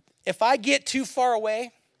 If I get too far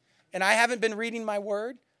away and I haven't been reading my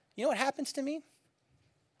word, you know what happens to me?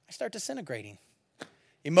 I start disintegrating.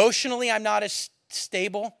 Emotionally, I'm not as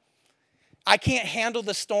stable. I can't handle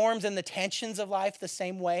the storms and the tensions of life the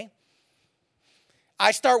same way.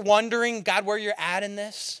 I start wondering, God, where you're at in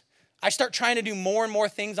this. I start trying to do more and more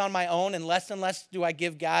things on my own, and less do I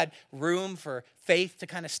give God room for faith to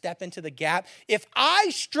kind of step into the gap. If I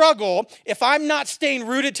struggle, if I'm not staying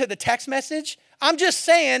rooted to the text message, I'm just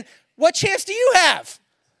saying, what chance do you have?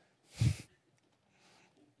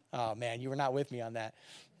 Oh man, you were not with me on that.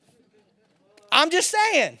 I'm just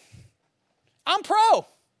saying, I'm pro.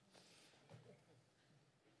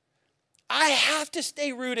 I have to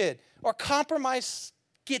stay rooted, or compromise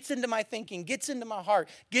gets into my thinking, gets into my heart,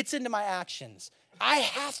 gets into my actions. I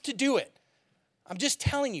have to do it. I'm just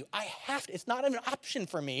telling you, I have to. It's not an option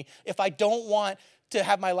for me if I don't want to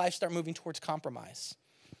have my life start moving towards compromise.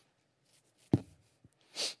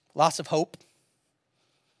 Loss of hope.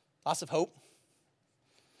 Loss of hope.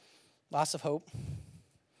 Loss of hope.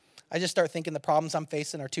 I just start thinking the problems I'm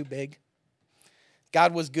facing are too big.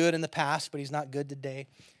 God was good in the past, but he's not good today.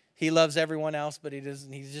 He loves everyone else, but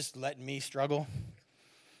he's just letting me struggle.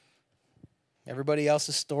 Everybody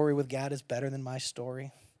else's story with God is better than my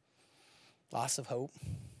story. loss of hope.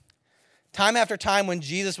 Time after time when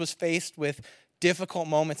Jesus was faced with difficult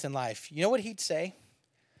moments in life, you know what he'd say?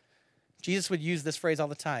 Jesus would use this phrase all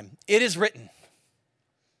the time. It is written.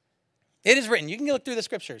 It is written. You can go through the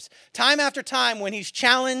scriptures. Time after time when he's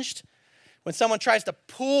challenged, when someone tries to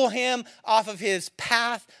pull him off of his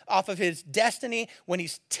path, off of his destiny, when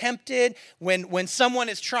he's tempted, when someone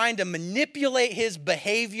is trying to manipulate his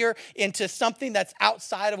behavior into something that's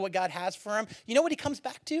outside of what God has for him, you know what he comes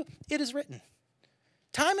back to? It is written.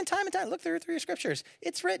 Time and time and time. Look through your scriptures.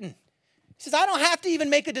 It's written. He says, I don't have to even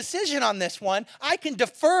make a decision on this one. I can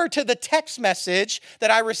defer to the text message that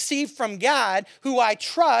I received from God, who I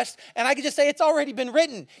trust, and I can just say, it's already been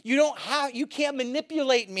written. You can't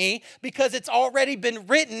manipulate me because it's already been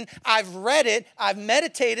written. I've read it. I've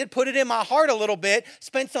meditated, put it in my heart a little bit,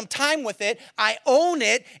 spent some time with it. I own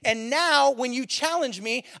it. And now when you challenge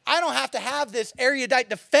me, I don't have to have this erudite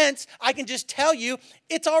defense. I can just tell you,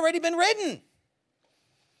 it's already been written.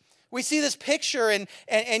 We see this picture,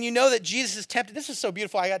 and you know that Jesus is tempted. This is so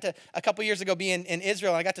beautiful. I got to, a couple years ago, be in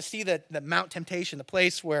Israel, and I got to see the Mount Temptation, the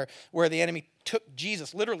place where the enemy took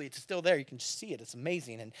Jesus. Literally, it's still there. You can just see it. It's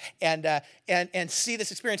amazing. And see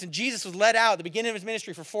this experience. And Jesus was led out at the beginning of his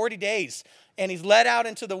ministry for 40 days. And he's led out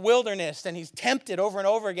into the wilderness, and he's tempted over and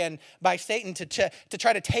over again by Satan to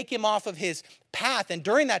try to take him off of his path. And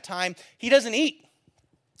during that time, he doesn't eat.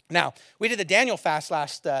 Now, we did the Daniel fast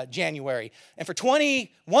last January, and for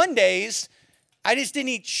 21 days, I just didn't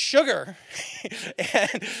eat sugar,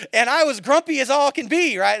 and I was grumpy as all can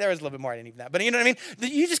be, right? There was a little bit more, I didn't eat that, but you know what I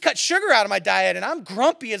mean? You just cut sugar out of my diet, and I'm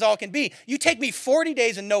grumpy as all can be. You take me 40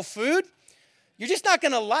 days and no food, you're just not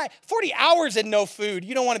going to lie. 40 hours and no food,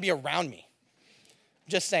 you don't want to be around me.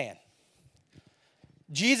 Just saying.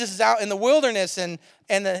 Jesus is out in the wilderness, and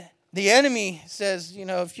the enemy says, you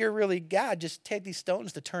know, if you're really God, just take these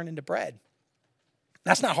stones to turn into bread.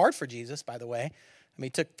 That's not hard for Jesus, by the way. I mean, he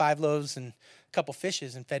took 5 loaves and a couple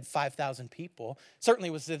fishes and fed 5,000 people. Certainly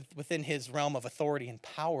was within his realm of authority and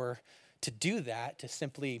power to do that, to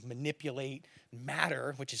simply manipulate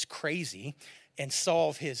matter, which is crazy, and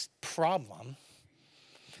solve his problem.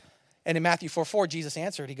 And in Matthew 4:4, Jesus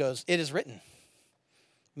answered, he goes, it is written,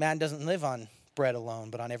 man doesn't live on bread alone,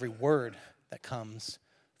 but on every word that comes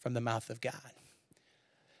from the mouth of God.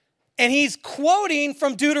 And he's quoting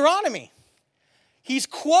from Deuteronomy. He's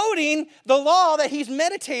quoting the law that he's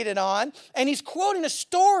meditated on, and he's quoting a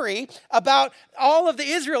story about all of the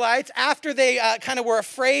Israelites after they kind of were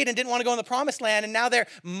afraid and didn't want to go in the promised land, and now they're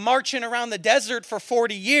marching around the desert for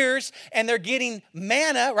 40 years, and they're getting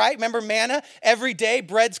manna, right? Remember manna? Every day,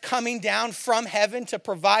 bread's coming down from heaven to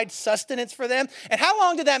provide sustenance for them. And how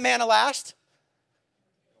long did that manna last?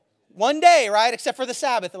 1 day, right? Except for the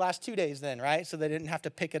Sabbath, the last 2 days then, right? So they didn't have to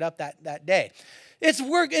pick it up that day. It's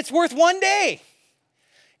worth 1 day.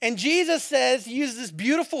 And Jesus says, he uses this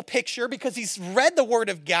beautiful picture because he's read the word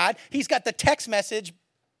of God. He's got the text message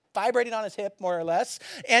vibrating on his hip, more or less.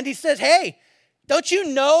 And he says, hey, don't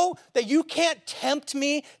you know that you can't tempt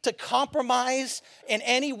me to compromise in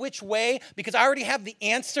any which way because I already have the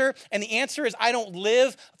answer, and the answer is I don't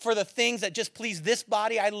live for the things that just please this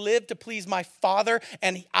body. I live to please my Father,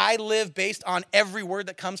 and I live based on every word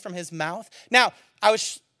that comes from his mouth. Now, I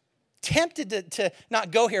was tempted to not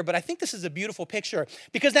go here, but I think this is a beautiful picture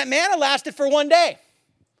because that manna lasted for 1 day.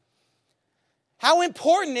 How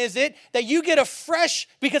important is it that you get a fresh,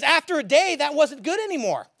 because after a day, that wasn't good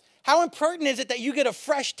anymore. How important is it that you get a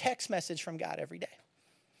fresh text message from God every day?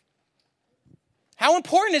 How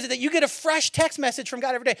important is it that you get a fresh text message from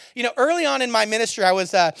God every day? You know, early on in my ministry, I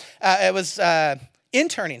was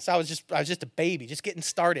interning, so I was just a baby, just getting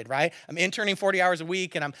started, right? I'm interning 40 hours a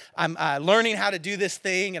week, and I'm learning how to do this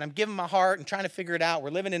thing, and I'm giving my heart and trying to figure it out. We're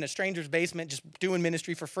living in a stranger's basement, just doing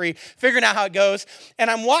ministry for free, figuring out how it goes. And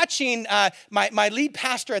I'm watching my lead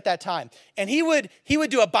pastor at that time, and he would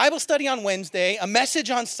do a Bible study on Wednesday, a message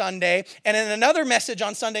on Sunday, and then another message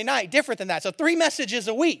on Sunday night, different than that. So 3 messages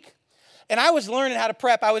a week. And I was learning how to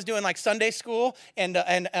prep. I was doing like Sunday school and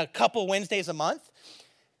a couple Wednesdays a month,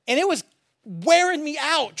 and it was wearing me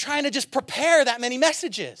out trying to just prepare that many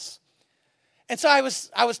messages. And so I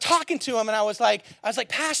was talking to him, and I was like,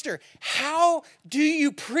 Pastor, how do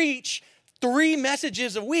you preach 3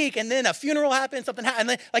 messages a week, and then a funeral happens, something happens, and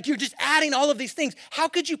then like you're just adding all of these things? How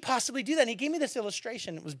could you possibly do that? And he gave me this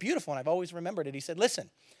illustration. It was beautiful, and I've always remembered it. He said, listen,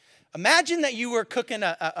 imagine that you were cooking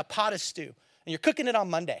a pot of stew, and you're cooking it on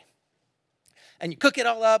Monday. And you cook it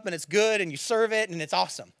all up, and it's good, and you serve it, and it's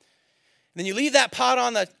awesome. Then you leave that pot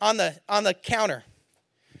on the counter.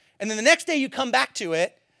 And then the next day you come back to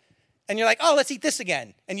it, and you're like, oh, let's eat this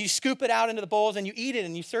again. And you scoop it out into the bowls, and you eat it,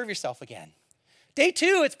 and you serve yourself again. Day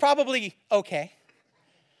 2, it's probably okay.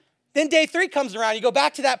 Then day 3 comes around, you go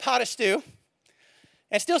back to that pot of stew, and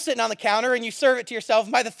it's still sitting on the counter, and you serve it to yourself.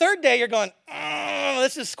 And by the 3rd day, you're going, oh,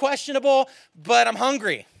 this is questionable, but I'm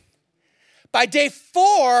hungry. By day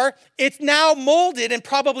 4, it's now molded and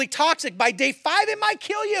probably toxic. By day 5, it might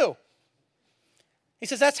kill you. He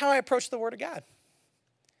says, that's how I approach the Word of God.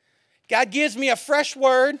 God gives me a fresh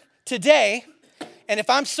word today, and if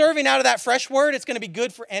I'm serving out of that fresh word, it's going to be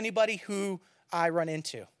good for anybody who I run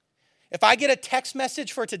into. If I get a text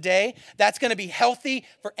message for today, that's going to be healthy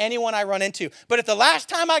for anyone I run into. But if the last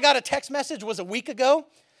time I got a text message was a week ago,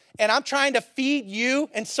 and I'm trying to feed you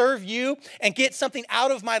and serve you and get something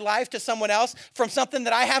out of my life to someone else from something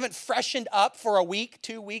that I haven't freshened up for a week,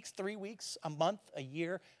 2 weeks, 3 weeks, a month, a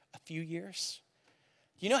year, a few years,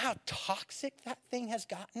 you know how toxic that thing has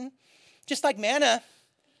gotten? Just like manna,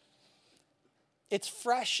 it's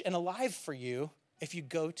fresh and alive for you if you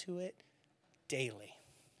go to it daily.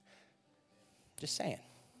 Just saying.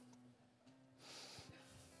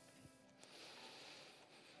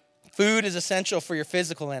 Food is essential for your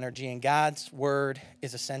physical energy, and God's word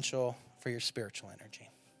is essential for your spiritual energy.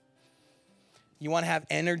 You want to have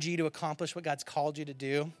energy to accomplish what God's called you to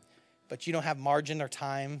do, but you don't have margin or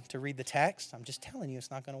time to read the text? I'm just telling you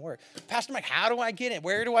it's not going to work. Pastor Mike, how do I get it?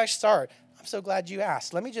 Where do I start? I'm so glad you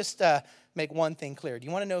asked. Let me just make one thing clear. Do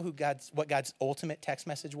you want to know what God's ultimate text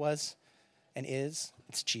message was and is?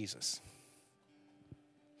 It's Jesus.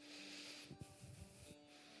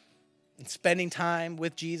 And spending time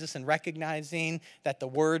with Jesus and recognizing that the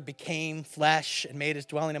Word became flesh and made His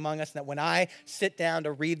dwelling among us, and that when I sit down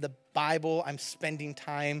to read the Bible, I'm spending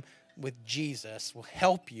time with Jesus will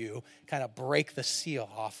help you kind of break the seal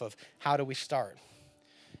off of how do we start.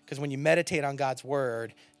 Because when you meditate on God's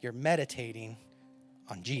Word, you're meditating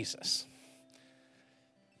on Jesus.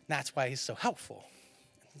 And that's why He's so helpful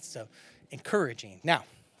and so encouraging. Now,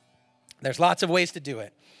 there's lots of ways to do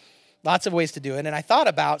it. Lots of ways to do it. And I thought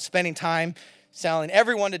about spending time telling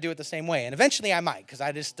everyone to do it the same way. And eventually I might, because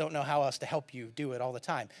I just don't know how else to help you do it all the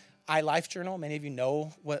time. I life journal. Many of you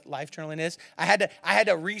know what life journaling is. I had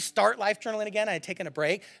to restart life journaling again. I had taken a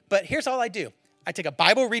break. But here's all I do. I take a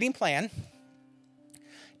Bible reading plan,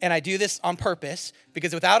 and I do this on purpose,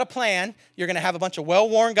 because without a plan, you're going to have a bunch of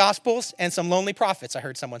well-worn gospels and some lonely prophets, I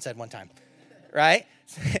heard someone said one time, right?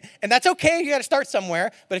 And that's okay. You got to start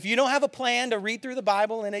somewhere. But if you don't have a plan to read through the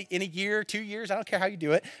Bible in a year, 2 years, I don't care how you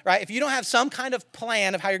do it, right? If you don't have some kind of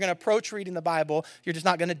plan of how you're going to approach reading the Bible, you're just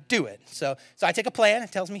not going to do it. So I take a plan.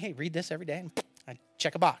 It tells me, hey, read this every day. And I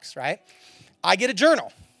check a box, right? I get a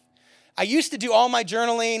journal. I used to do all my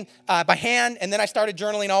journaling by hand, and then I started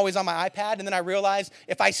journaling always on my iPad, and then I realized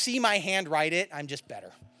if I see my hand write it, I'm just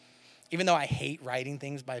better. Even though I hate writing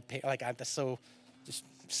things by paper, like that's so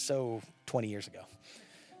 20 years ago.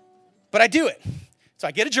 But I do it. So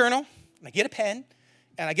I get a journal, and I get a pen,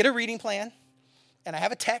 and I get a reading plan, and I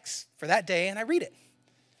have a text for that day, and I read it.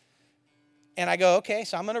 And I go, okay,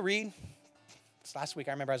 so I'm going to read. This last week,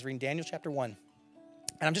 I remember I was reading Daniel chapter 1,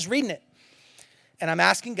 and I'm just reading it. And I'm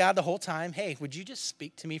asking God the whole time, hey, would you just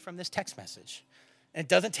speak to me from this text message? And it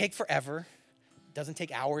doesn't take forever. It doesn't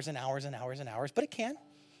take hours and hours and hours and hours, but it can.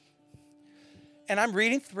 And I'm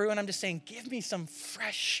reading through, and I'm just saying, give me some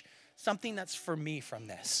fresh, something that's for me from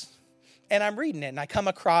this. And I'm reading it, and I come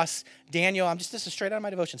across Daniel. This is straight out of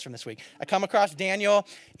my devotions from this week. I come across Daniel,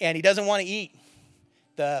 and he doesn't want to eat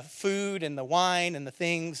the food and the wine and the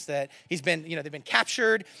things that he's been, they've been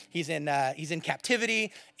captured. He's in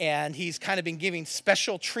captivity, and he's kind of been giving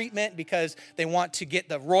special treatment because they want to get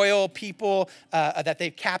the royal people that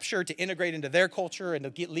they've captured to integrate into their culture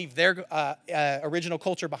and to leave their original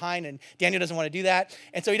culture behind. And Daniel doesn't want to do that,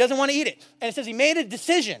 and so he doesn't want to eat it. And it says he made a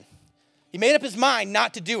decision. He made up his mind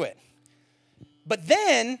not to do it. But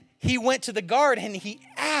then he went to the guard and he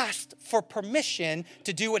asked for permission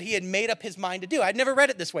to do what he had made up his mind to do. I'd never read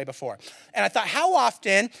it this way before. And I thought, how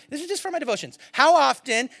often, this is just from my devotions, how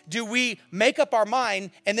often do we make up our mind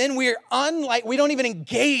and then we don't even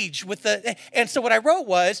engage with and so what I wrote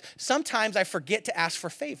was, sometimes I forget to ask for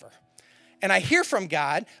favor. And I hear from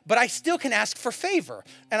God, but I still can ask for favor.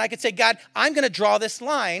 And I could say, God, I'm going to draw this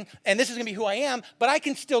line, and this is going to be who I am, but I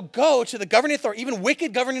can still go to the governing authority, even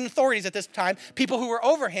wicked governing authorities at this time, people who were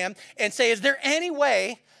over him, and say, is there any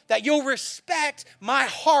way that you'll respect my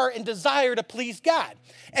heart and desire to please God?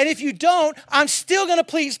 And if you don't, I'm still going to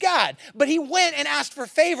please God. But he went and asked for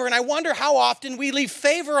favor, and I wonder how often we leave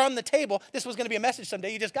favor on the table. This was going to be a message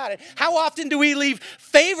someday. You just got it. How often do we leave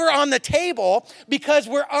favor on the table because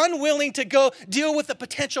we're unwilling to go deal with the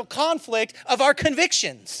potential conflict of our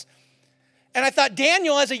convictions? And I thought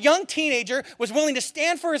Daniel, as a young teenager, was willing to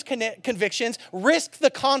stand for his convictions, risk the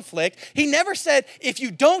conflict. He never said, if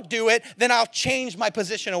you don't do it, then I'll change my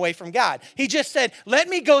position away from God. He just said, let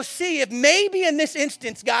me go see if maybe in this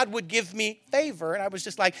instance God would give me favor. And I was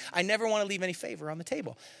just like, I never want to leave any favor on the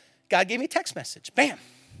table. God gave me a text message. Bam.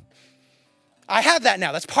 I have that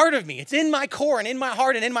now. That's part of me. It's in my core and in my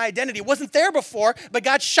heart and in my identity. It wasn't there before, but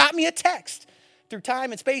God shot me a text through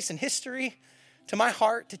time and space and history to my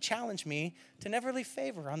heart to challenge me to never leave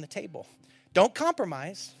favor on the table. Don't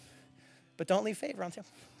compromise, but don't leave favor on the table.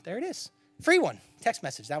 There it is. Free one. Text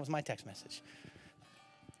message. That was my text message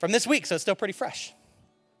from this week, so it's still pretty fresh.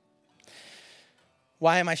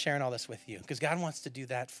 Why am I sharing all this with you? Because God wants to do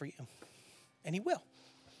that for you, and he will.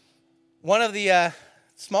 One of the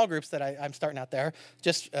small groups that I'm starting out there,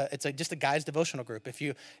 it's just a guys' devotional group. If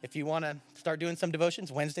you want to start doing some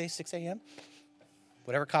devotions, Wednesday, 6 a.m.,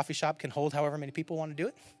 whatever coffee shop can hold however many people want to do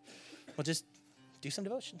it, we'll just do some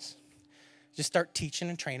devotions. Just start teaching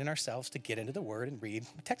and training ourselves to get into the Word and read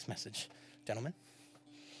a text message. Gentlemen,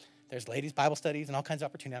 there's ladies' Bible studies and all kinds of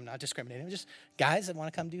opportunity. I'm not discriminating. Just guys that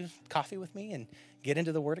want to come do coffee with me and get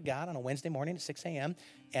into the Word of God on a Wednesday morning at 6 a.m.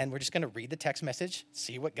 And we're just going to read the text message,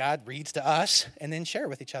 see what God reads to us, and then share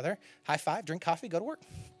with each other. High five, drink coffee, go to work.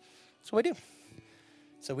 That's what we do.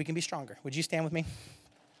 So we can be stronger. Would you stand with me?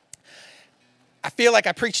 I feel like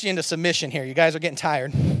I preached you into submission here. You guys are getting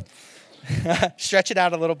tired. Stretch it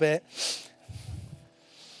out a little bit.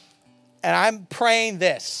 And I'm praying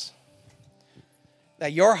this,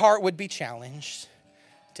 that your heart would be challenged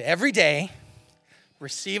to every day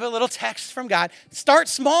receive a little text from God. Start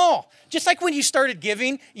small. Just like when you started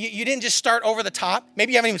giving, you didn't just start over the top.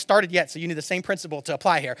 Maybe you haven't even started yet, so you need the same principle to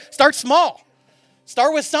apply here. Start small.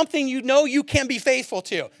 Start with something you know you can be faithful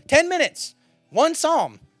to. 10 minutes, one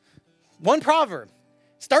psalm, one proverb.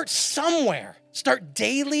 Start somewhere. Start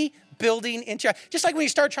daily building into, just like when you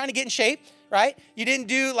start trying to get in shape, right? You didn't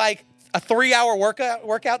do like a 3-hour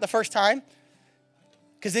workout the first time,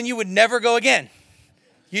 because then you would never go again.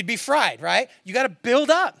 You'd be fried, right? You got to build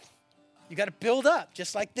up. You got to build up,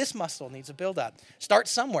 just like this muscle needs to build up. Start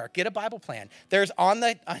somewhere. Get a Bible plan. There's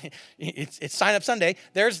it's Sign Up Sunday.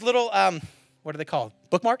 There's little, what are they called?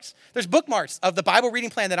 Bookmarks? There's bookmarks of the Bible reading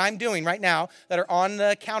plan that I'm doing right now that are on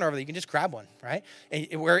the counter over there. You can just grab one, right?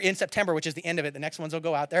 And we're in September, which is the end of it. The next ones will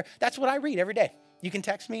go out there. That's what I read every day. You can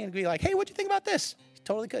text me and be like, hey, what'd you think about this?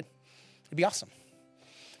 Totally good. It'd be awesome.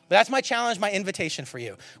 But that's my challenge, my invitation for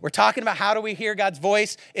you. We're talking about how do we hear God's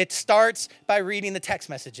voice. It starts by reading the text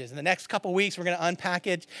messages. In the next couple weeks, we're going to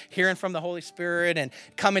unpackage hearing from the Holy Spirit and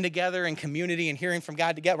coming together in community and hearing from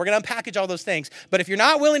God together. We're going to unpackage all those things. But if you're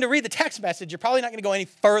not willing to read the text message, you're probably not going to go any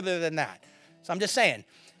further than that. So I'm just saying,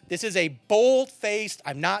 this is a bold-faced,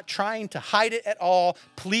 I'm not trying to hide it at all,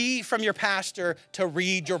 plea from your pastor to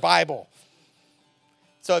read your Bible.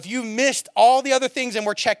 So if you missed all the other things and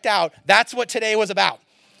were checked out, that's what today was about.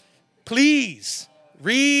 Please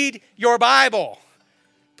read your Bible.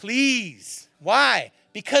 Please. Why?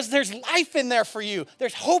 Because there's life in there for you.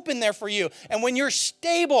 There's hope in there for you. And when you're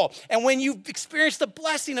stable and when you've experienced the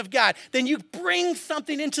blessing of God, then you bring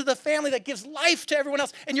something into the family that gives life to everyone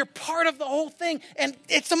else. And you're part of the whole thing. And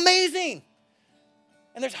it's amazing.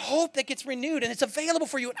 And there's hope that gets renewed and it's available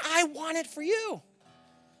for you. And I want it for you.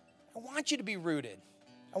 I want you to be rooted.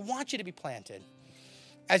 I want you to be planted.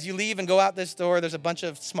 As you leave and go out this door, there's a bunch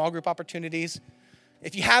of small group opportunities.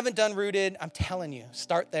 If you haven't done Rooted, I'm telling you,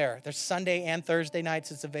 start there. There's Sunday and Thursday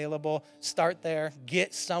nights it's available. Start there,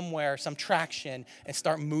 get somewhere, some traction, and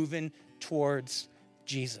start moving towards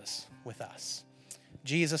Jesus with us.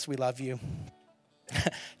 Jesus, we love you.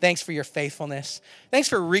 Thanks for your faithfulness. Thanks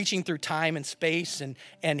for reaching through time and space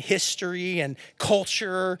and history and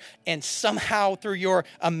culture, and somehow through your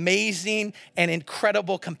amazing and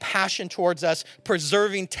incredible compassion towards us,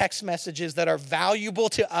 preserving text messages that are valuable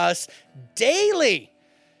to us daily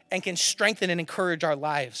and can strengthen and encourage our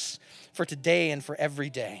lives for today and for every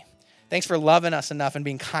day. Thanks for loving us enough and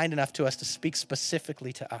being kind enough to us to speak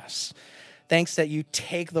specifically to us. Thanks that you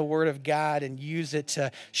take the word of God and use it to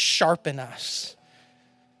sharpen us,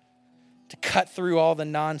 to cut through all the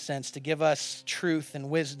nonsense, to give us truth and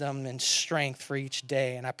wisdom and strength for each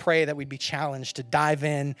day. And I pray that we'd be challenged to dive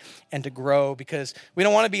in and to grow, because we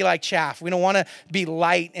don't want to be like chaff. We don't want to be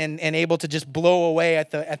light and able to just blow away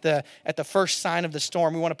at the first sign of the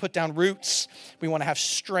storm. We want to put down roots. We want to have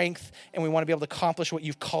strength, and we want to be able to accomplish what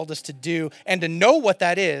you've called us to do and to know what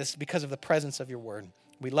that is because of the presence of your word.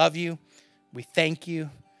 We love you. We thank you.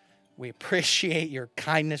 We appreciate your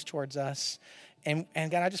kindness towards us. And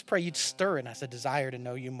God, I just pray you'd stir in us a desire to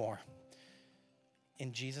know you more.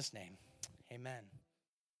 In Jesus' name, amen.